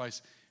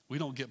sacrifice, we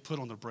don't get put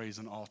on the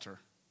brazen altar.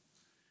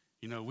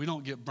 We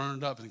don't get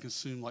burned up and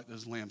consumed like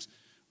those lambs.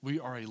 We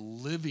are a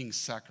living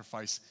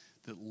sacrifice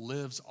that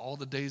lives all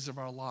the days of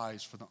our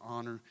lives for the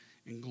honor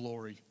and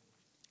glory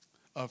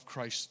of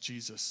Christ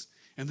Jesus.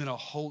 And then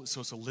so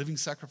it's a living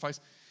sacrifice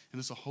and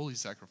it's a holy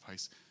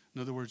sacrifice.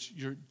 In other words,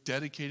 you're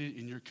dedicated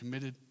and you're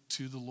committed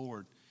to the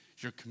Lord.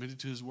 You're committed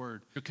to his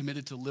word. You're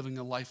committed to living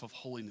a life of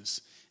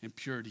holiness and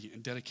purity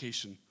and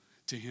dedication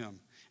to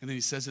him. And then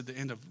he says at the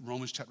end of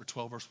Romans chapter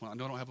 12, verse 1, I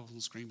know I don't have it up on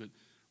the screen, but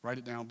write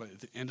it down. But at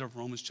the end of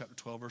Romans chapter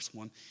 12, verse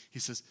 1, he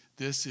says,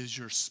 this is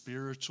your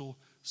spiritual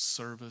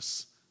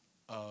service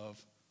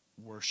of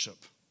worship.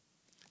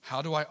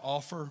 How do I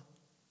offer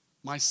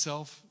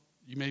myself?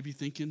 You may be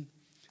thinking,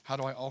 how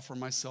do I offer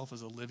myself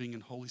as a living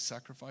and holy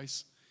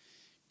sacrifice?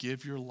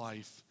 Give your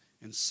life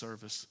in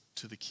service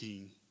to the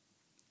King.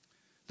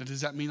 Now,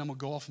 does that mean I'm going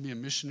to go off and be a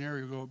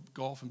missionary or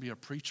go off and be a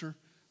preacher?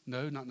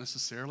 No, not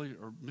necessarily.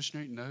 Or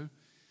missionary? No.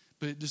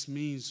 But it just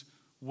means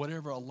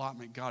whatever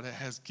allotment God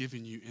has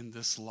given you in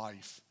this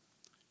life,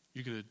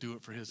 you're going to do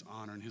it for his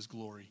honor and his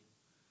glory.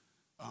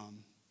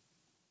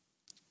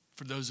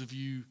 For those of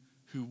you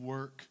who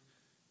work,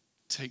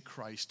 take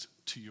Christ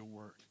to your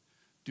work.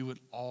 Do it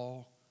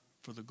all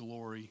for the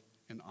glory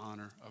and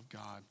honor of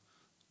God.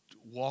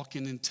 Walk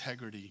in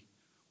integrity.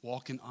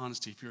 Walk in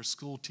honesty. If you're a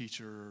school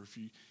teacher, or if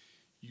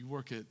you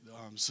work at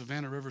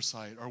Savannah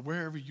Riverside, or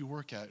wherever you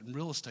work at in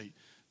real estate,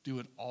 do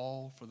it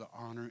all for the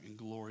honor and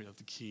glory of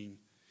the King.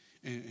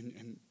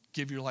 and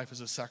give your life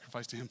as a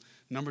sacrifice to him.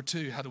 Number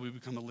two, how do we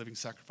become a living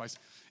sacrifice?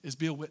 Is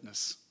be a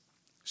witness.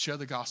 Share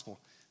the gospel.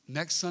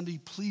 Next Sunday,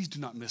 please do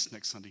not miss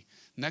next Sunday.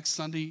 Next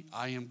Sunday,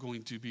 I am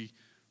going to be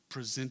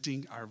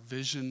presenting our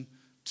vision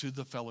to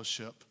the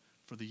fellowship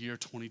for the year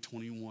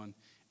 2021,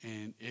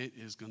 and it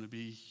is going to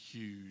be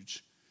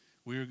huge.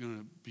 We are going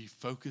to be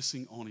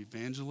focusing on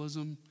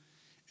evangelism,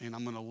 and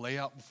I'm going to lay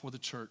out before the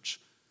church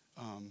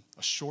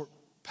a short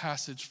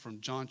passage from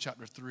John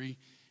chapter 3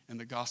 and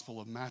the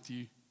Gospel of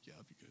Matthew. Yeah,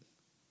 that'd be good.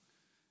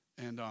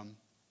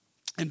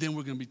 And then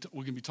we're going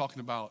to be talking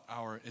about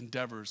our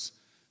endeavors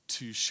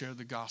to share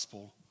the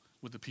gospel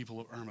with the people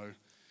of Irmo.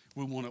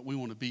 We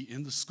want to be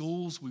in the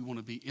schools. We want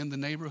to be in the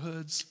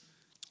neighborhoods.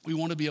 We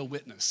want to be a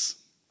witness.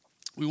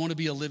 We want to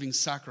be a living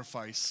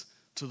sacrifice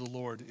to the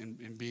Lord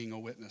in being a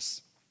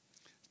witness.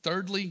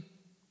 Thirdly,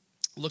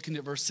 looking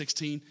at verse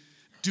 16,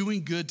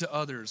 doing good to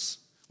others.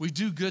 We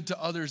do good to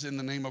others in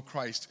the name of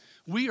Christ.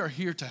 We are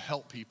here to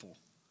help people.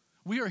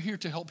 We are here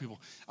to help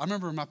people. I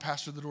remember my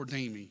pastor that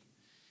ordained me.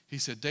 He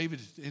said, David,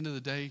 at the end of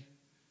the day,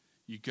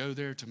 you go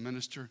there to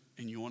minister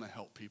and you want to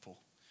help people.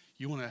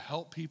 You want to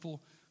help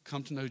people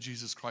come to know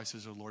Jesus Christ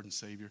as their Lord and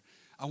Savior.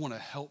 I want to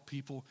help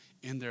people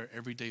in their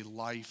everyday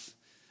life.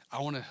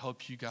 I want to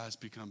help you guys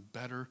become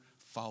better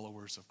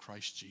followers of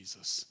Christ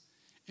Jesus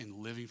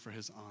in living for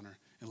his honor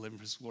and living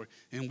for his glory.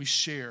 And we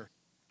share.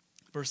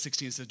 Verse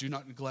 16 says, do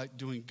not neglect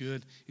doing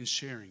good and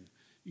sharing.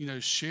 You know,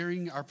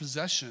 sharing our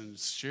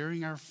possessions,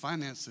 sharing our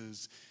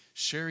finances,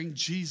 sharing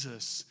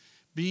Jesus,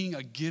 being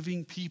a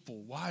giving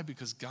people. Why?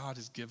 Because God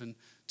has given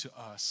to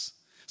us.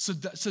 So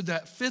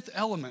that fifth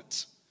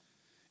element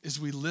is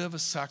we live a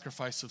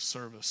sacrifice of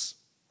service.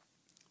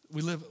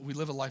 We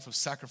live a life of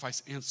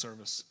sacrifice and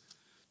service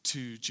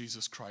to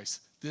Jesus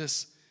Christ.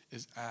 This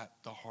is at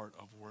the heart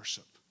of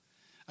worship.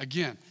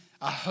 Again,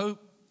 I hope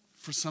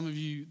for some of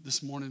you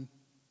this morning,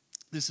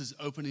 this is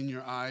opening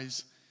your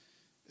eyes.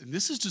 And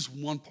this is just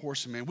one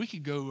portion, man. We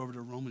could go over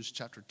to Romans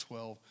chapter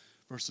 12,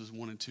 verses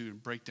 1 and 2,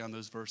 and break down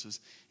those verses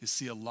and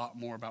see a lot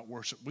more about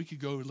worship. We could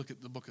go look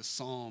at the book of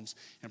Psalms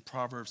and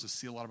Proverbs and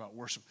see a lot about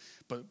worship.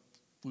 But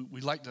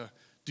we like to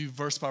do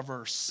verse by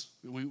verse.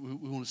 We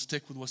want to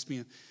stick with what's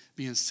being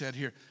said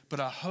here. But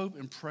I hope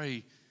and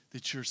pray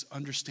that you're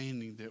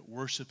understanding that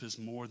worship is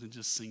more than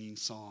just singing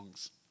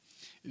songs.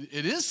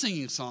 It is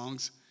singing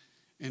songs,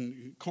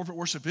 and corporate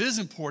worship is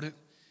important.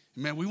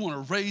 And man, we want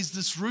to raise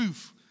this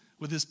roof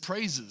with his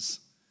praises.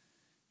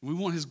 We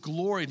want his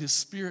glory and his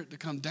spirit to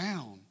come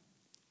down.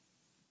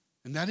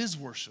 And that is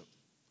worship.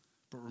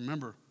 But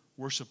remember,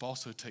 worship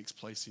also takes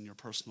place in your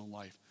personal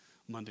life,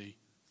 Monday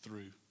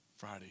through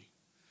Friday.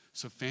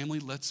 So family,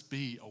 let's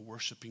be a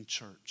worshiping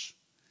church.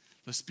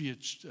 Let's be a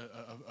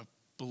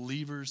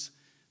believers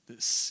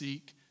that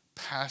seek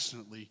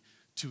passionately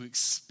to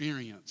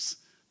experience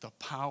the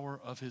power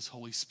of his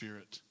Holy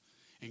Spirit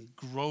and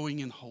growing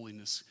in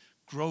holiness,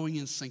 growing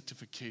in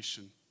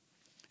sanctification,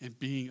 and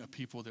being a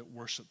people that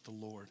worship the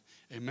Lord.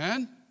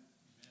 Amen?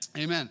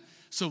 Amen.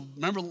 So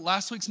remember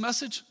last week's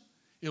message?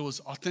 It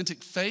was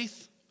authentic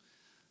faith.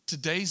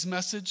 Today's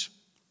message,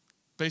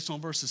 based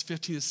on verses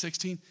 15 and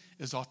 16,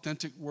 is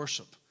authentic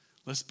worship.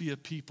 Let's be a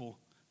people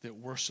that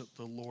worship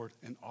the Lord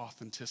in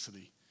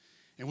authenticity.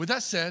 And with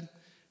that said,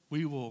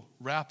 we will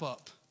wrap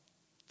up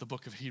the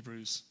book of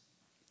Hebrews.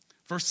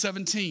 Verse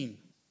 17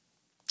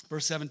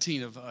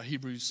 of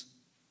Hebrews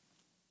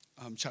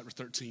chapter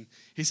 13.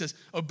 He says,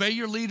 obey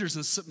your leaders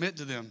and submit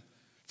to them,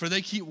 for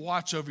they keep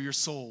watch over your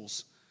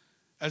souls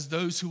as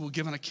those who will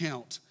give an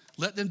account.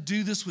 Let them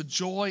do this with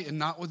joy and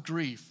not with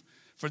grief,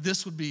 for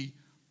this would be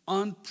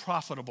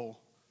unprofitable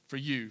for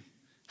you.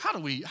 How do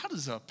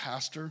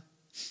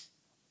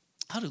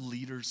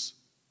leaders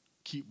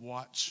keep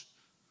watch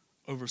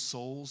over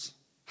souls?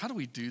 How do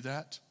we do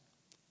that?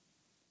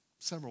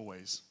 Several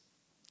ways.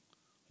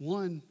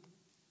 One,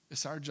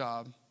 it's our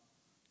job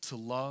to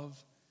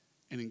love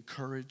and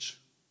encourage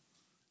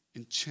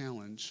and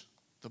challenge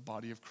the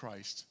body of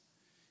Christ.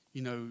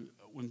 You know,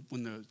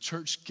 when the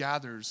church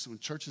gathers, when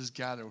churches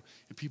gather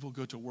and people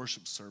go to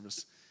worship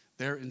service,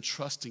 they're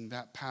entrusting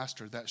that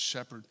pastor, that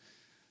shepherd,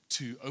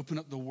 to open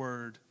up the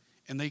word,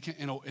 and they can,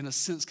 in a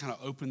sense, kind of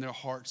open their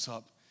hearts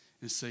up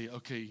and say,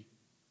 okay,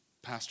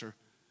 pastor,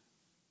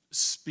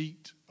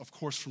 speak, of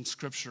course, from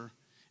Scripture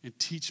and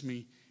teach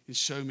me and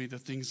show me the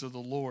things of the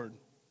Lord.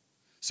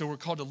 So we're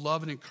called to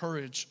love and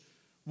encourage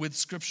with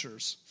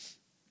Scriptures.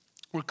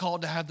 We're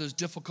called to have those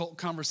difficult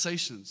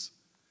conversations.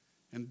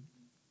 And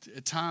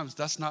at times,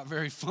 that's not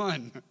very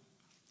fun.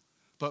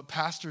 But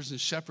pastors and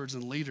shepherds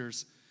and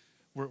leaders,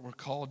 we're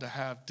called to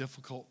have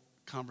difficult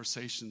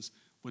conversations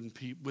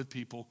with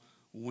people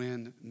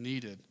when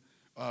needed.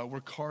 We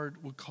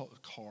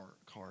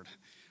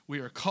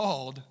are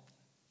called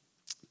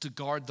to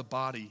guard the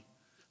body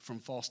from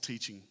false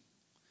teaching.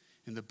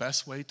 And the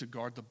best way to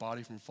guard the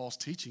body from false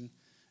teaching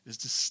is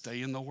to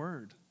stay in the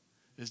Word,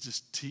 is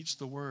just teach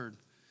the Word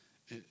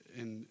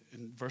in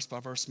verse by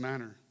verse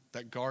manner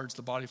that guards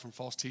the body from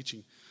false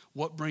teaching.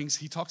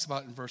 He talks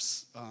about in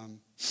verse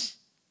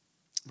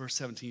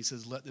 17, he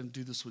says, let them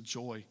do this with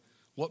joy.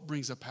 What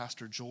brings a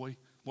pastor joy?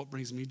 what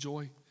brings me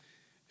joy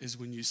is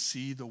when you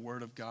see the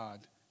word of God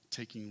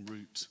taking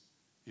root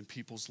in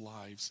people's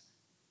lives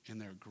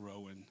and they're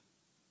growing.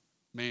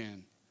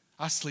 Man,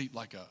 I sleep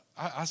like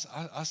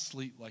I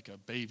sleep like a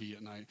baby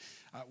at night.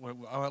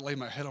 I lay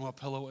my head on my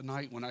pillow at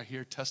night when I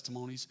hear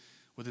testimonies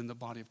within the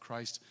body of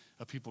Christ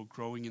of people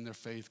growing in their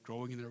faith,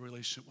 growing in their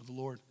relationship with the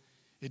Lord.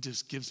 It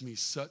just gives me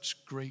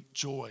such great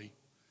joy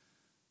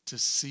to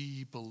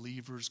see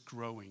believers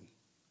growing.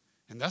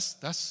 And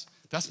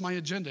that's my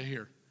agenda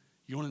here.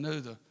 You want to know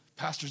the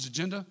pastor's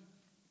agenda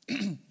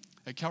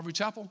at Calvary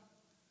Chapel?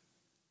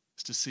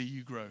 It's to see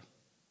you grow.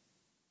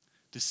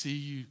 To see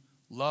you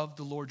love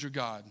the Lord your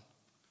God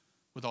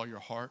with all your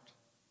heart,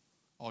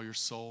 all your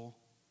soul,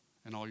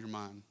 and all your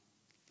mind.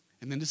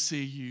 And then to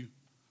see you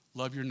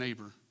love your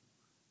neighbor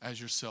as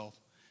yourself.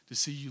 To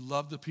see you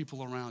love the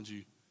people around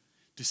you.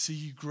 To see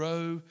you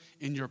grow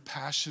in your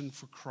passion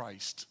for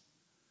Christ.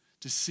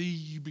 To see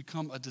you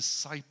become a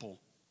disciple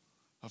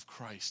of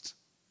Christ.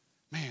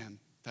 Man,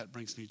 that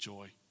brings me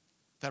joy.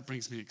 That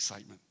brings me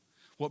excitement.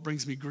 What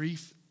brings me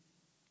grief?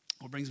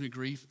 What brings me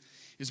grief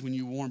is when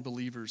you warn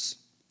believers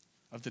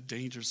of the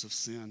dangers of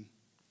sin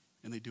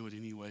and they do it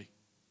anyway.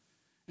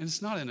 And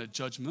it's not in a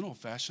judgmental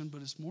fashion,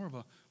 but it's more of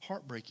a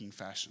heartbreaking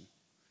fashion.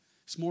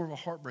 It's more of a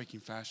heartbreaking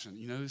fashion.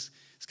 You know, it's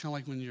kind of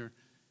like when you're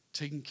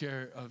taking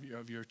care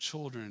of your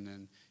children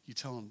and you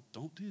tell them,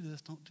 don't do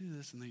this,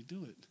 and they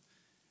do it.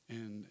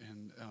 And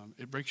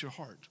it breaks your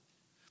heart.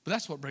 But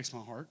that's what breaks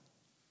my heart,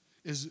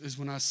 is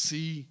when I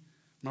see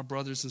my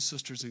brothers and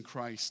sisters in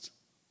Christ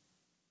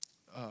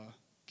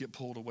get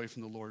pulled away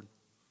from the Lord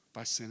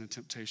by sin and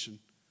temptation.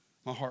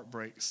 My heart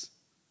breaks.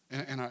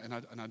 And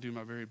I do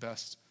my very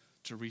best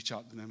to reach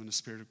out to them in a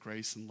spirit of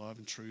grace and love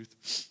and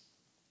truth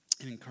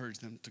and encourage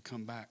them to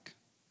come back.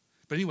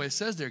 But anyway, it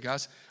says there,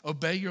 guys,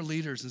 obey your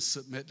leaders and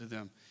submit to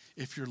them.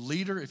 If your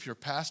leader, if your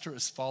pastor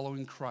is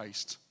following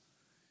Christ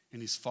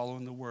and he's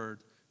following the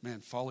word, man,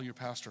 follow your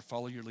pastor,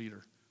 follow your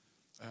leader.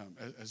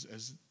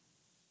 As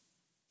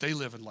they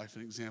live in life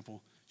an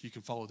example, you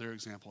can follow their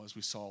example, as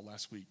we saw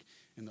last week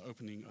in the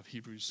opening of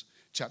Hebrews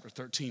chapter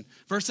 13.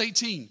 Verse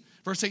 18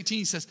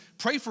 says,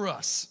 pray for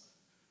us,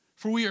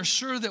 for we are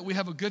sure that we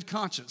have a good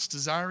conscience,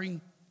 desiring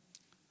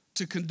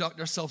to conduct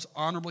ourselves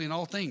honorably in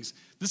all things.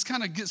 This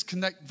kind of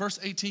verse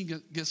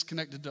 18 gets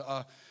connected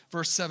to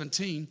verse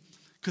 17,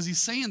 because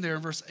he's saying there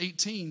in verse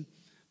 18,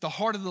 the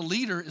heart of the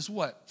leader is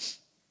what?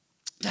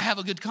 To have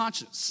a good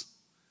conscience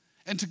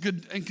and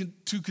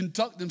to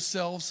conduct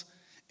themselves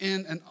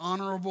in an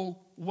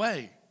honorable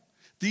way.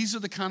 These are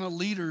the kind of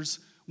leaders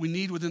we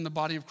need within the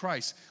body of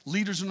Christ.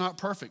 Leaders are not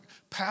perfect.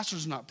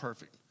 Pastors are not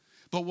perfect.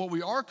 But what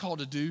we are called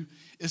to do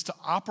is to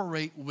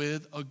operate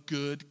with a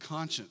good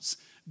conscience.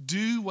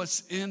 Do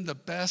what's in the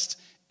best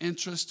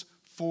interest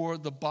for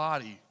the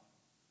body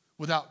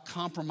without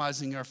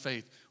compromising our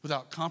faith,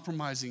 without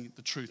compromising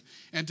the truth,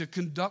 and to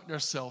conduct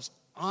ourselves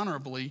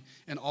honorably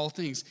in all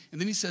things.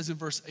 And then he says in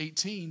verse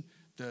 18,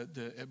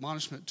 the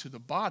admonishment to the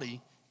body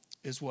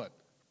is what?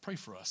 Pray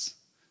for us.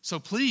 So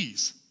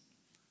please,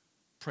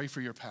 pray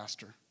for your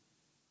pastor.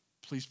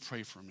 Please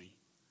pray for me.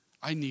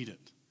 I need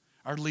it.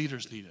 Our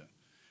leaders need it.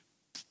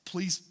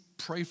 Please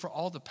pray for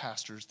all the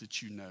pastors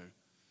that you know,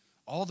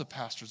 all the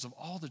pastors of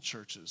all the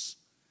churches,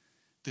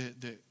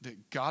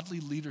 that godly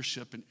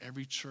leadership in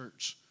every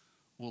church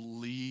will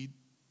lead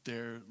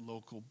their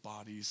local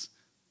bodies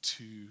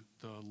to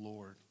the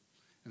Lord.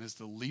 And as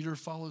the leader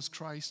follows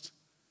Christ,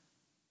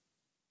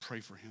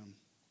 pray for him.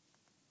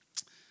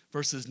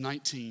 Verse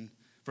 19,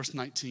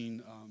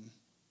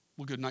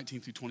 we'll go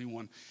 19 through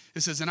 21.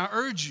 It says, and I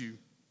urge you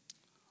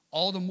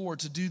all the more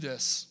to do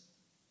this,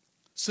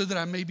 so that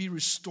I may be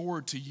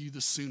restored to you the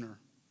sooner.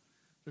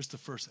 There's the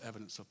first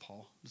evidence of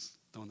Paul. Just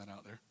throwing that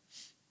out there.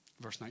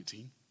 Verse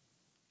 19.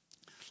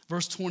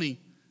 Verse 20,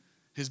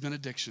 his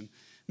benediction.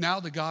 Now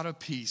the God of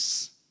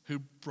peace, who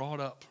brought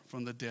up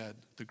from the dead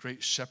the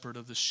great shepherd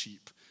of the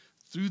sheep,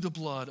 through the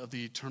blood of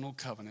the eternal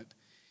covenant,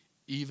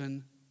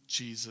 even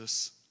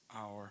Jesus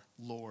our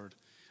Lord,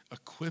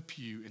 equip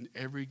you in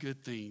every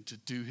good thing to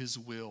do his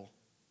will,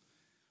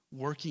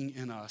 working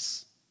in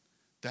us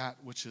that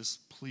which is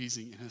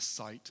pleasing in his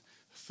sight,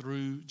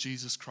 through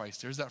Jesus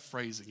Christ. There's that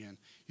phrase again.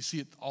 You see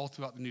it all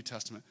throughout the New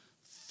Testament.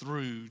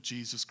 Through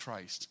Jesus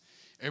Christ.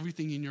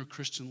 Everything in your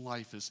Christian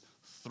life is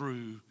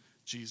through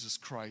Jesus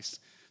Christ.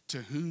 To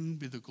whom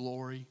be the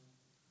glory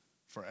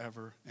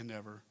forever and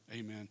ever.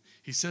 Amen.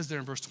 He says there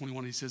in verse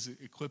 21, he says,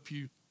 equip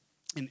you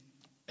in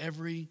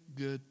every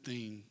good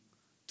thing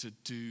to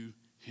do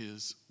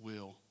his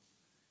will.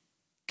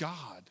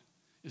 God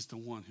is the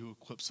one who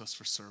equips us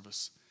for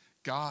service.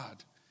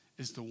 God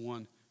is the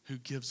one who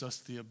gives us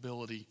the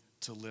ability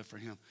to live for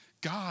him.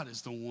 God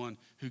is the one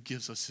who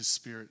gives us his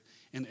spirit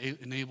and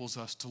enables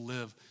us to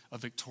live a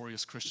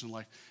victorious Christian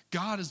life.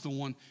 God is the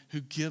one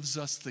who gives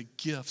us the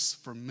gifts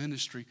for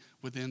ministry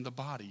within the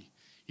body.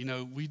 You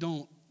know, we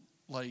don't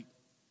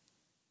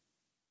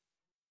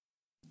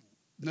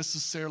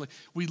necessarily,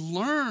 we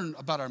learn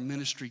about our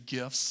ministry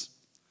gifts,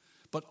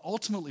 but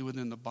ultimately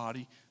within the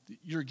body,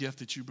 your gift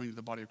that you bring to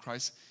the body of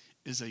Christ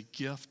is a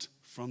gift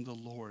from the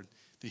Lord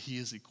that he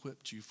has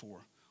equipped you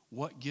for?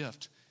 What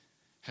gift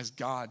has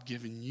God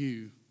given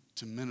you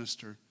to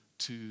minister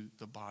to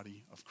the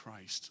body of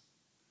Christ?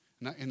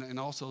 And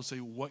also say,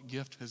 what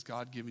gift has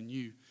God given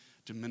you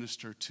to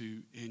minister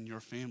to in your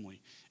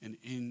family and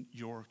in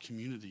your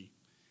community?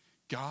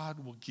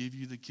 God will give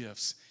you the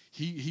gifts.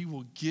 He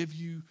will give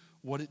you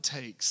what it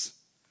takes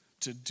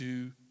to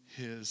do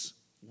his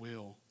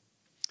will.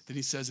 Then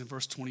he says in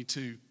verse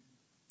 22,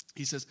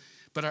 he says,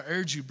 but I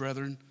urge you,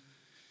 brethren,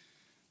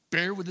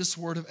 bear with this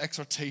word of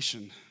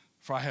exhortation,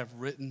 for I have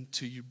written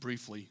to you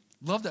briefly.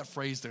 Love that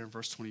phrase there in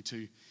verse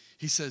 22.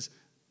 He says,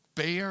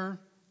 bear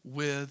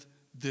with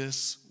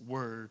this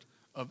word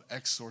of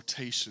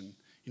exhortation.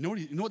 You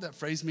know what that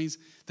phrase means?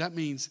 That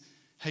means,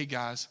 hey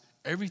guys,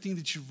 everything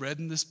that you've read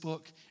in this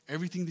book,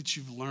 everything that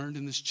you've learned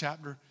in this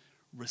chapter,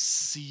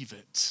 receive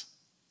it.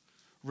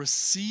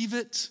 Receive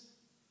it,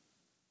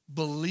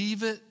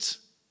 believe it,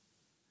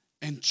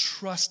 and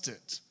trust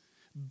it.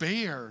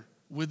 Bear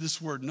with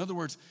this word. In other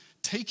words,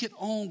 take it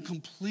on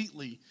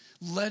completely.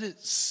 Let it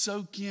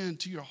soak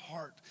into your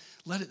heart.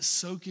 Let it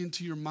soak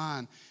into your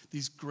mind,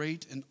 these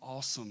great and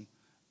awesome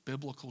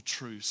biblical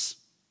truths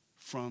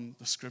from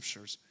the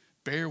scriptures.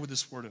 Bear with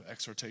this word of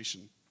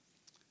exhortation.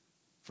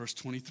 Verse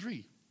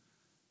 23,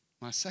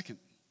 my second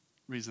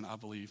reason I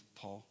believe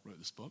Paul wrote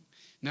this book.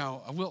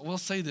 Now, I will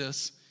say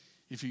this.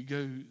 If you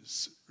go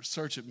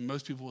search it,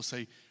 most people will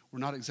say, we're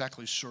not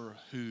exactly sure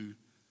who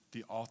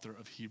the author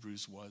of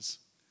Hebrews was.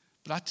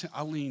 But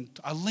I lean,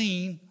 I'm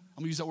going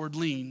to use that word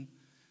lean,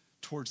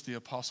 towards the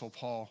Apostle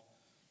Paul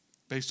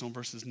based on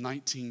verses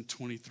 19,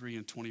 23,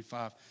 and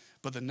 25.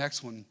 But the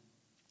next one,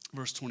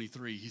 verse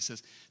 23, he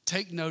says,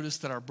 take notice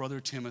that our brother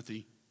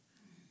Timothy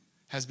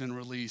has been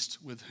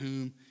released, with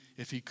whom,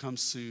 if he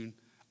comes soon,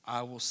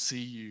 I will see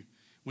you.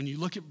 When you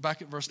look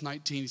back at verse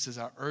 19, he says,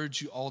 I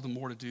urge you all the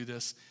more to do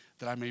this,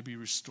 that I may be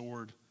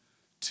restored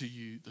to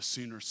you the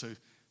sooner. So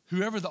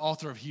whoever the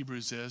author of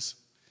Hebrews is,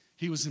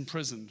 he was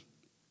imprisoned.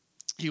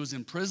 He was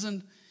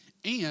imprisoned,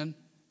 and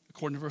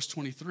according to verse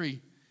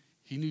 23,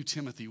 he knew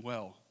Timothy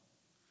well.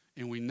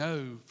 And we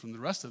know from the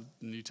rest of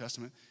the New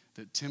Testament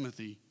that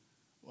Timothy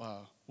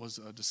was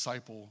a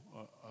disciple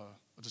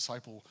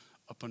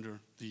up under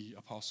the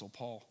Apostle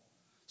Paul.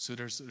 So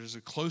there's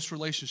a close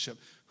relationship.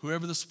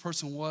 Whoever this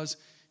person was,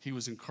 he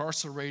was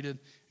incarcerated,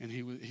 and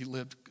he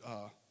lived.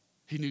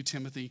 He knew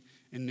Timothy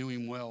and knew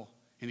him well,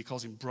 and he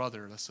calls him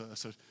brother. That's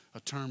a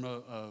term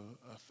of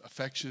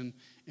affection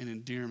and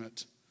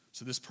endearment.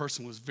 So this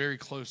person was very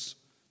close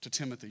to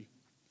Timothy.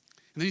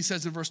 And then he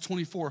says in verse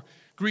 24,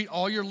 greet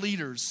all your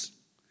leaders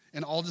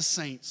and all the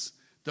saints.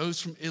 Those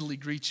from Italy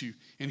greet you.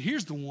 And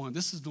here's the one.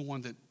 This is the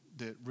one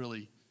that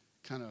really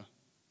kind of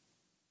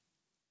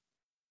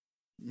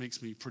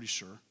makes me pretty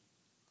sure.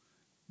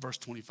 Verse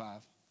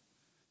 25.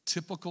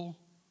 Typical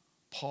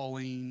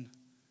Pauline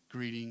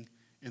greeting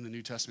in the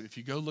New Testament. If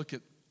you go look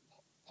at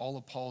all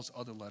of Paul's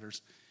other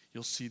letters,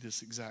 you'll see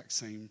this exact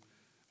same,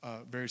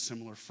 very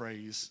similar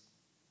phrase,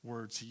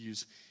 words he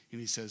used. And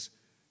he says,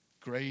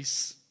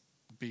 grace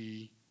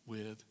be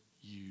with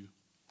you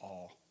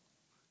all.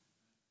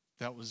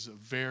 That was a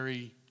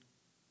very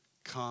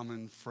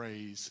common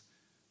phrase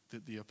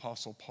that the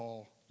Apostle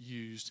Paul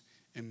used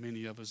in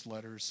many of his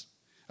letters.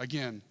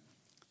 Again,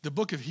 the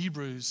book of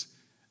Hebrews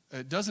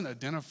doesn't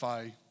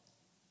identify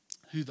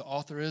who the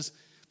author is,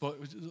 but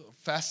a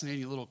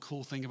fascinating little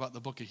cool thing about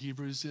the book of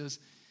Hebrews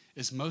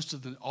is most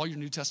of all your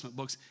New Testament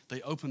books,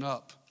 they open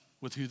up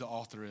with who the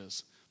author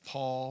is.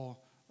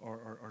 Paul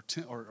or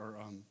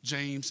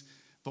James.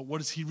 But what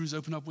does Hebrews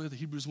open up with?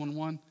 Hebrews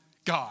 1:1?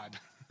 God.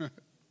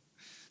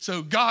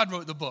 So God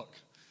wrote the book.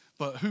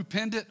 But who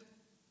penned it?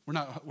 We're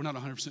not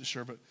 100%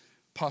 sure, but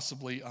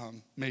possibly,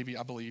 maybe,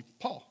 I believe,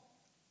 Paul.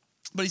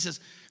 But he says,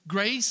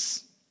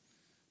 grace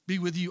be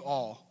with you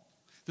all.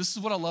 This is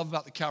what I love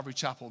about the Calvary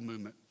Chapel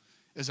movement,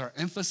 is our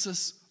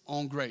emphasis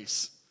on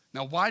grace.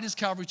 Now, why does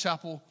Calvary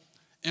Chapel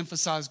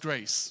emphasize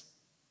grace?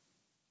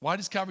 Why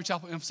does Calvary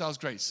Chapel emphasize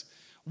grace?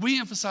 We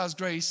emphasize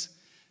grace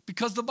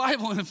because the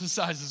Bible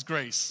emphasizes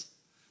grace.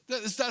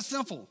 It's that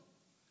simple.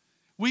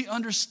 We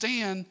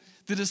understand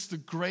that it's the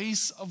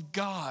grace of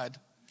God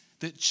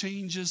that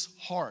changes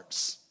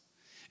hearts.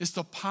 It's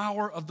the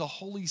power of the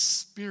Holy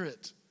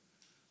Spirit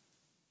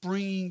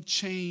bringing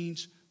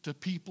change to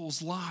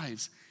people's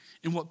lives.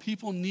 And what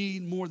people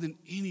need more than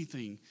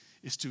anything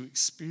is to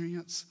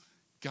experience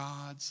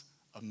God's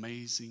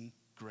amazing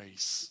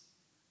grace.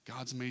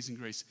 God's amazing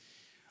grace.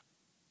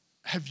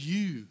 Have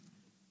you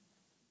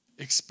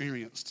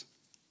experienced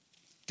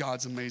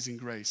God's amazing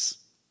grace?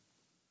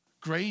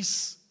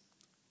 Grace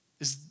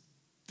is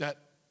that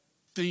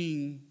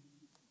thing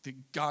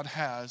that God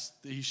has,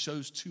 that he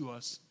shows to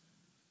us,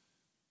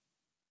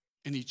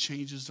 and he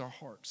changes our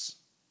hearts,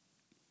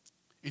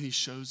 and he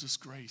shows us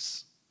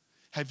grace.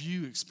 Have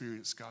you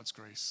experienced God's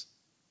grace?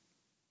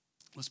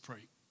 Let's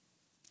pray.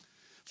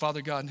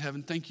 Father God in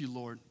heaven, thank you,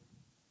 Lord,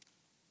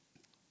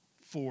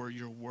 for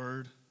your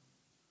word.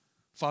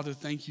 Father,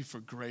 thank you for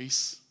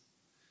grace.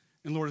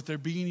 And Lord, if there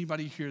be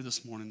anybody here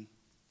this morning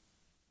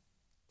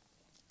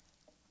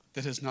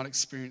that has not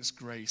experienced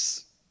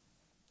grace,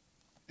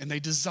 and they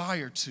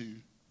desire to,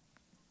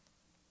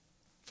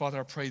 Father,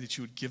 I pray that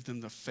you would give them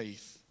the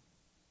faith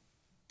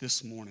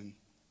this morning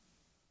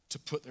to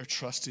put their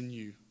trust in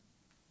you,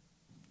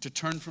 to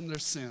turn from their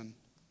sin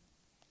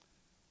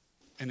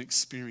and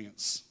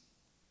experience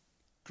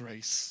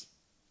grace.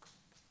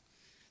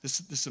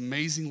 This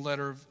amazing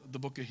letter of the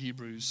book of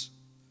Hebrews,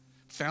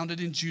 founded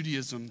in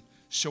Judaism,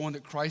 showing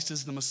that Christ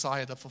is the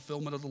Messiah, the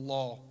fulfillment of the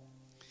law,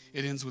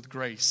 it ends with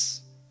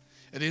grace.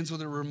 It ends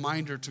with a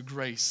reminder to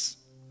grace.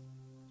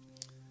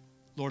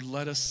 Lord,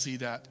 let us see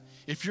that.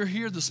 If you're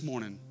here this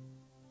morning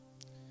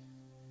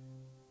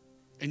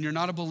and you're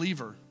not a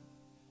believer,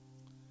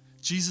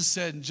 Jesus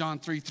said in John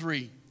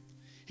 3:3,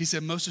 he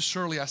said, most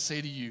assuredly I say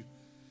to you,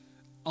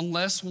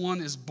 unless one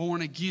is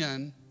born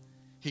again,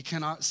 he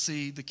cannot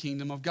see the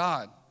kingdom of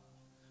God.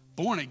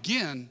 Born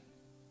again?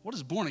 What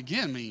does born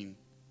again mean?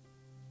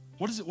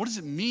 What does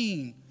it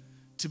mean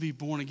to be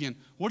born again?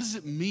 What does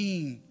it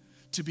mean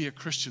to be a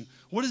Christian?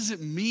 What does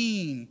it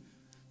mean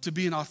to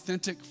be an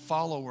authentic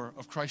follower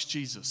of Christ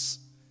Jesus?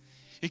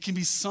 It can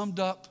be summed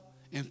up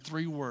in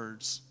 3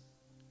 words.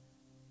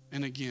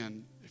 And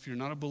again, if you're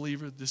not a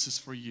believer, this is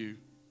for you.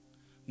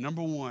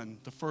 Number 1,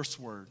 the first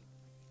word,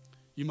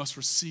 you must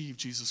receive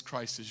Jesus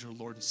Christ as your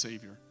Lord and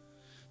Savior.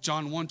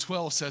 John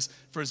 1:12 says,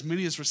 for as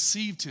many as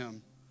received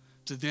him,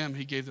 to them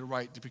he gave the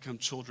right to become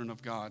children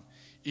of God,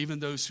 even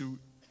those who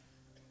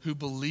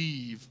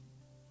believe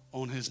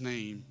on his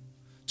name.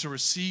 To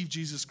receive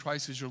Jesus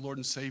Christ as your Lord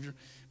and Savior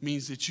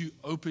means that you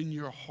open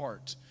your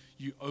heart,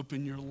 you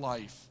open your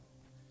life,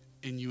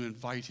 and you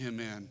invite him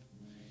in.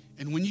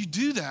 And when you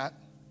do that,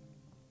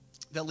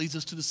 that leads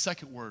us to the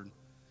second word.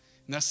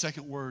 And that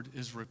second word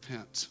is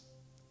repent.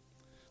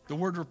 The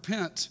word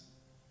repent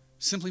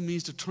simply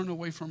means to turn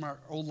away from our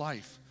old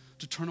life,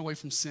 to turn away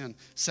from sin.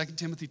 2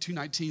 Timothy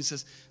 2:19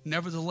 says,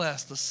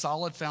 nevertheless, the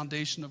solid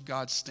foundation of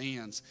God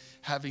stands,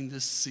 having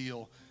this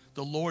seal.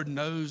 The Lord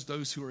knows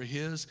those who are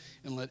his,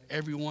 and let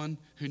everyone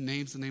who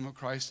names the name of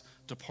Christ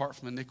depart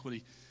from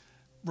iniquity.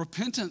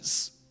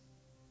 Repentance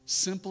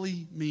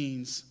simply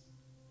means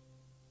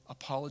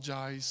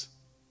apologize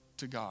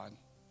to God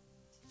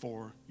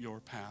for your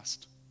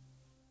past.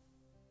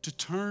 To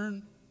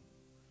turn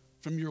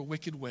from your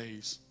wicked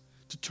ways,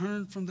 to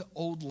turn from the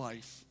old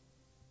life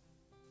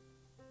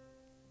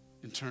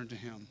and turn to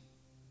him.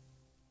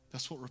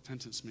 That's what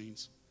repentance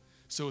means.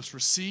 So it's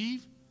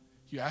receive,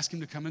 you ask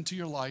him to come into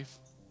your life.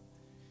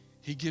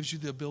 He gives you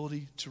the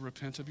ability to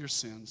repent of your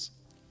sins,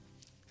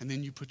 and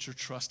then you put your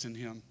trust in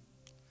him.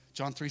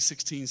 John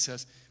 3:16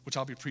 says, which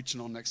I'll be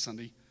preaching on next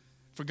Sunday,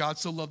 for God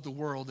so loved the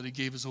world that he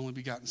gave his only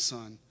begotten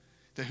son,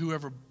 that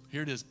whoever,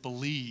 here it is,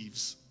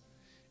 believes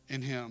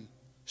in him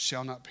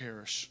shall not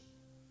perish,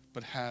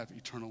 but have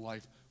eternal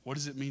life. What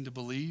does it mean to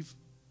believe?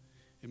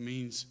 It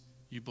means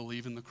you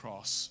believe in the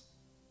cross.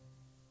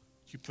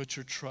 You put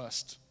your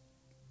trust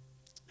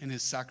in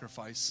his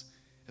sacrifice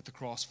at the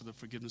cross for the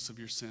forgiveness of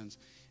your sins.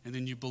 And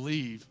then you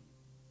believe,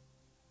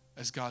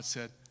 as God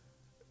said,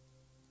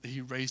 that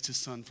he raised his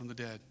son from the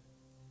dead.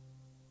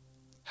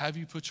 Have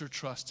you put your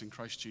trust in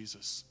Christ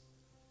Jesus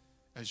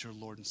as your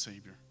Lord and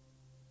Savior?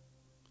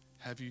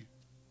 Have you?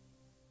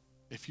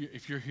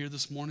 If you're here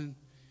this morning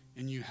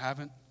and you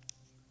haven't,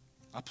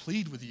 I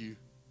plead with you,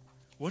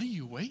 what are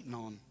you waiting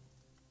on?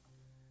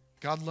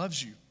 God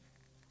loves you,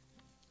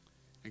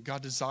 and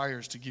God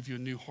desires to give you a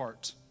new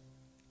heart.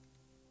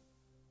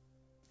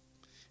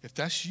 If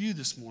that's you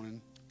this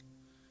morning,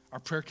 our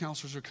prayer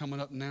counselors are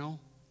coming up now.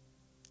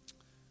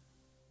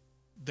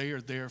 They are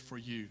there for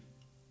you.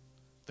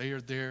 They are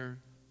there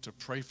to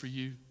pray for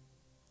you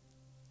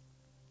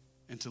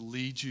and to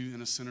lead you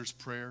in a sinner's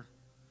prayer,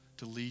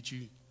 to lead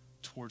you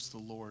towards the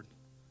Lord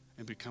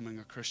and becoming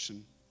a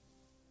Christian.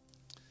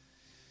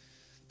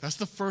 That's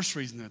the first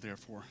reason they're there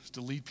for, is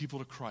to lead people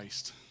to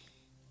Christ.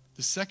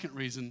 The second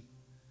reason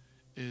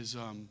is,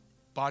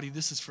 body,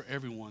 this is for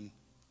everyone.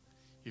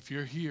 If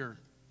you're here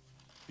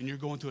and you're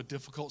going through a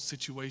difficult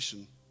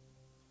situation,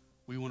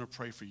 we want to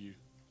pray for you.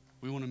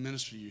 We want to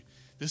minister to you.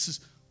 This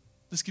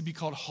could be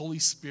called Holy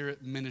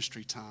Spirit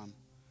ministry time,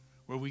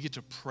 where we get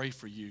to pray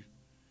for you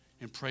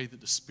and pray that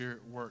the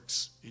Spirit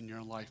works in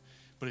your life.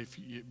 But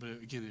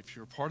again, if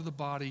you're a part of the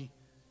body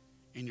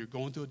and you're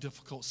going through a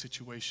difficult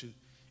situation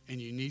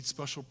and you need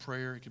special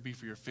prayer, it could be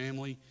for your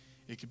family,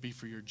 it could be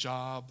for your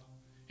job,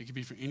 it could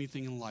be for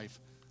anything in life,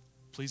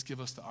 please give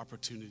us the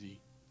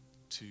opportunity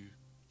to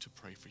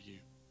pray for you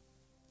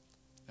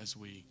as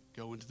we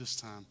go into this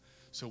time.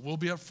 So we'll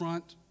be up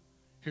front,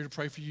 here to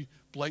pray for you.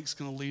 Blake's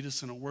going to lead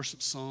us in a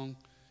worship song.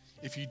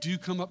 If you do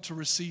come up to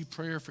receive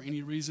prayer for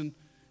any reason,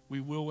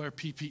 we will wear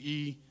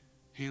PPE,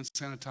 hand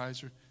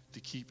sanitizer, to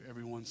keep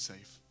everyone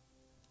safe.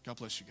 God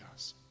bless you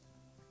guys.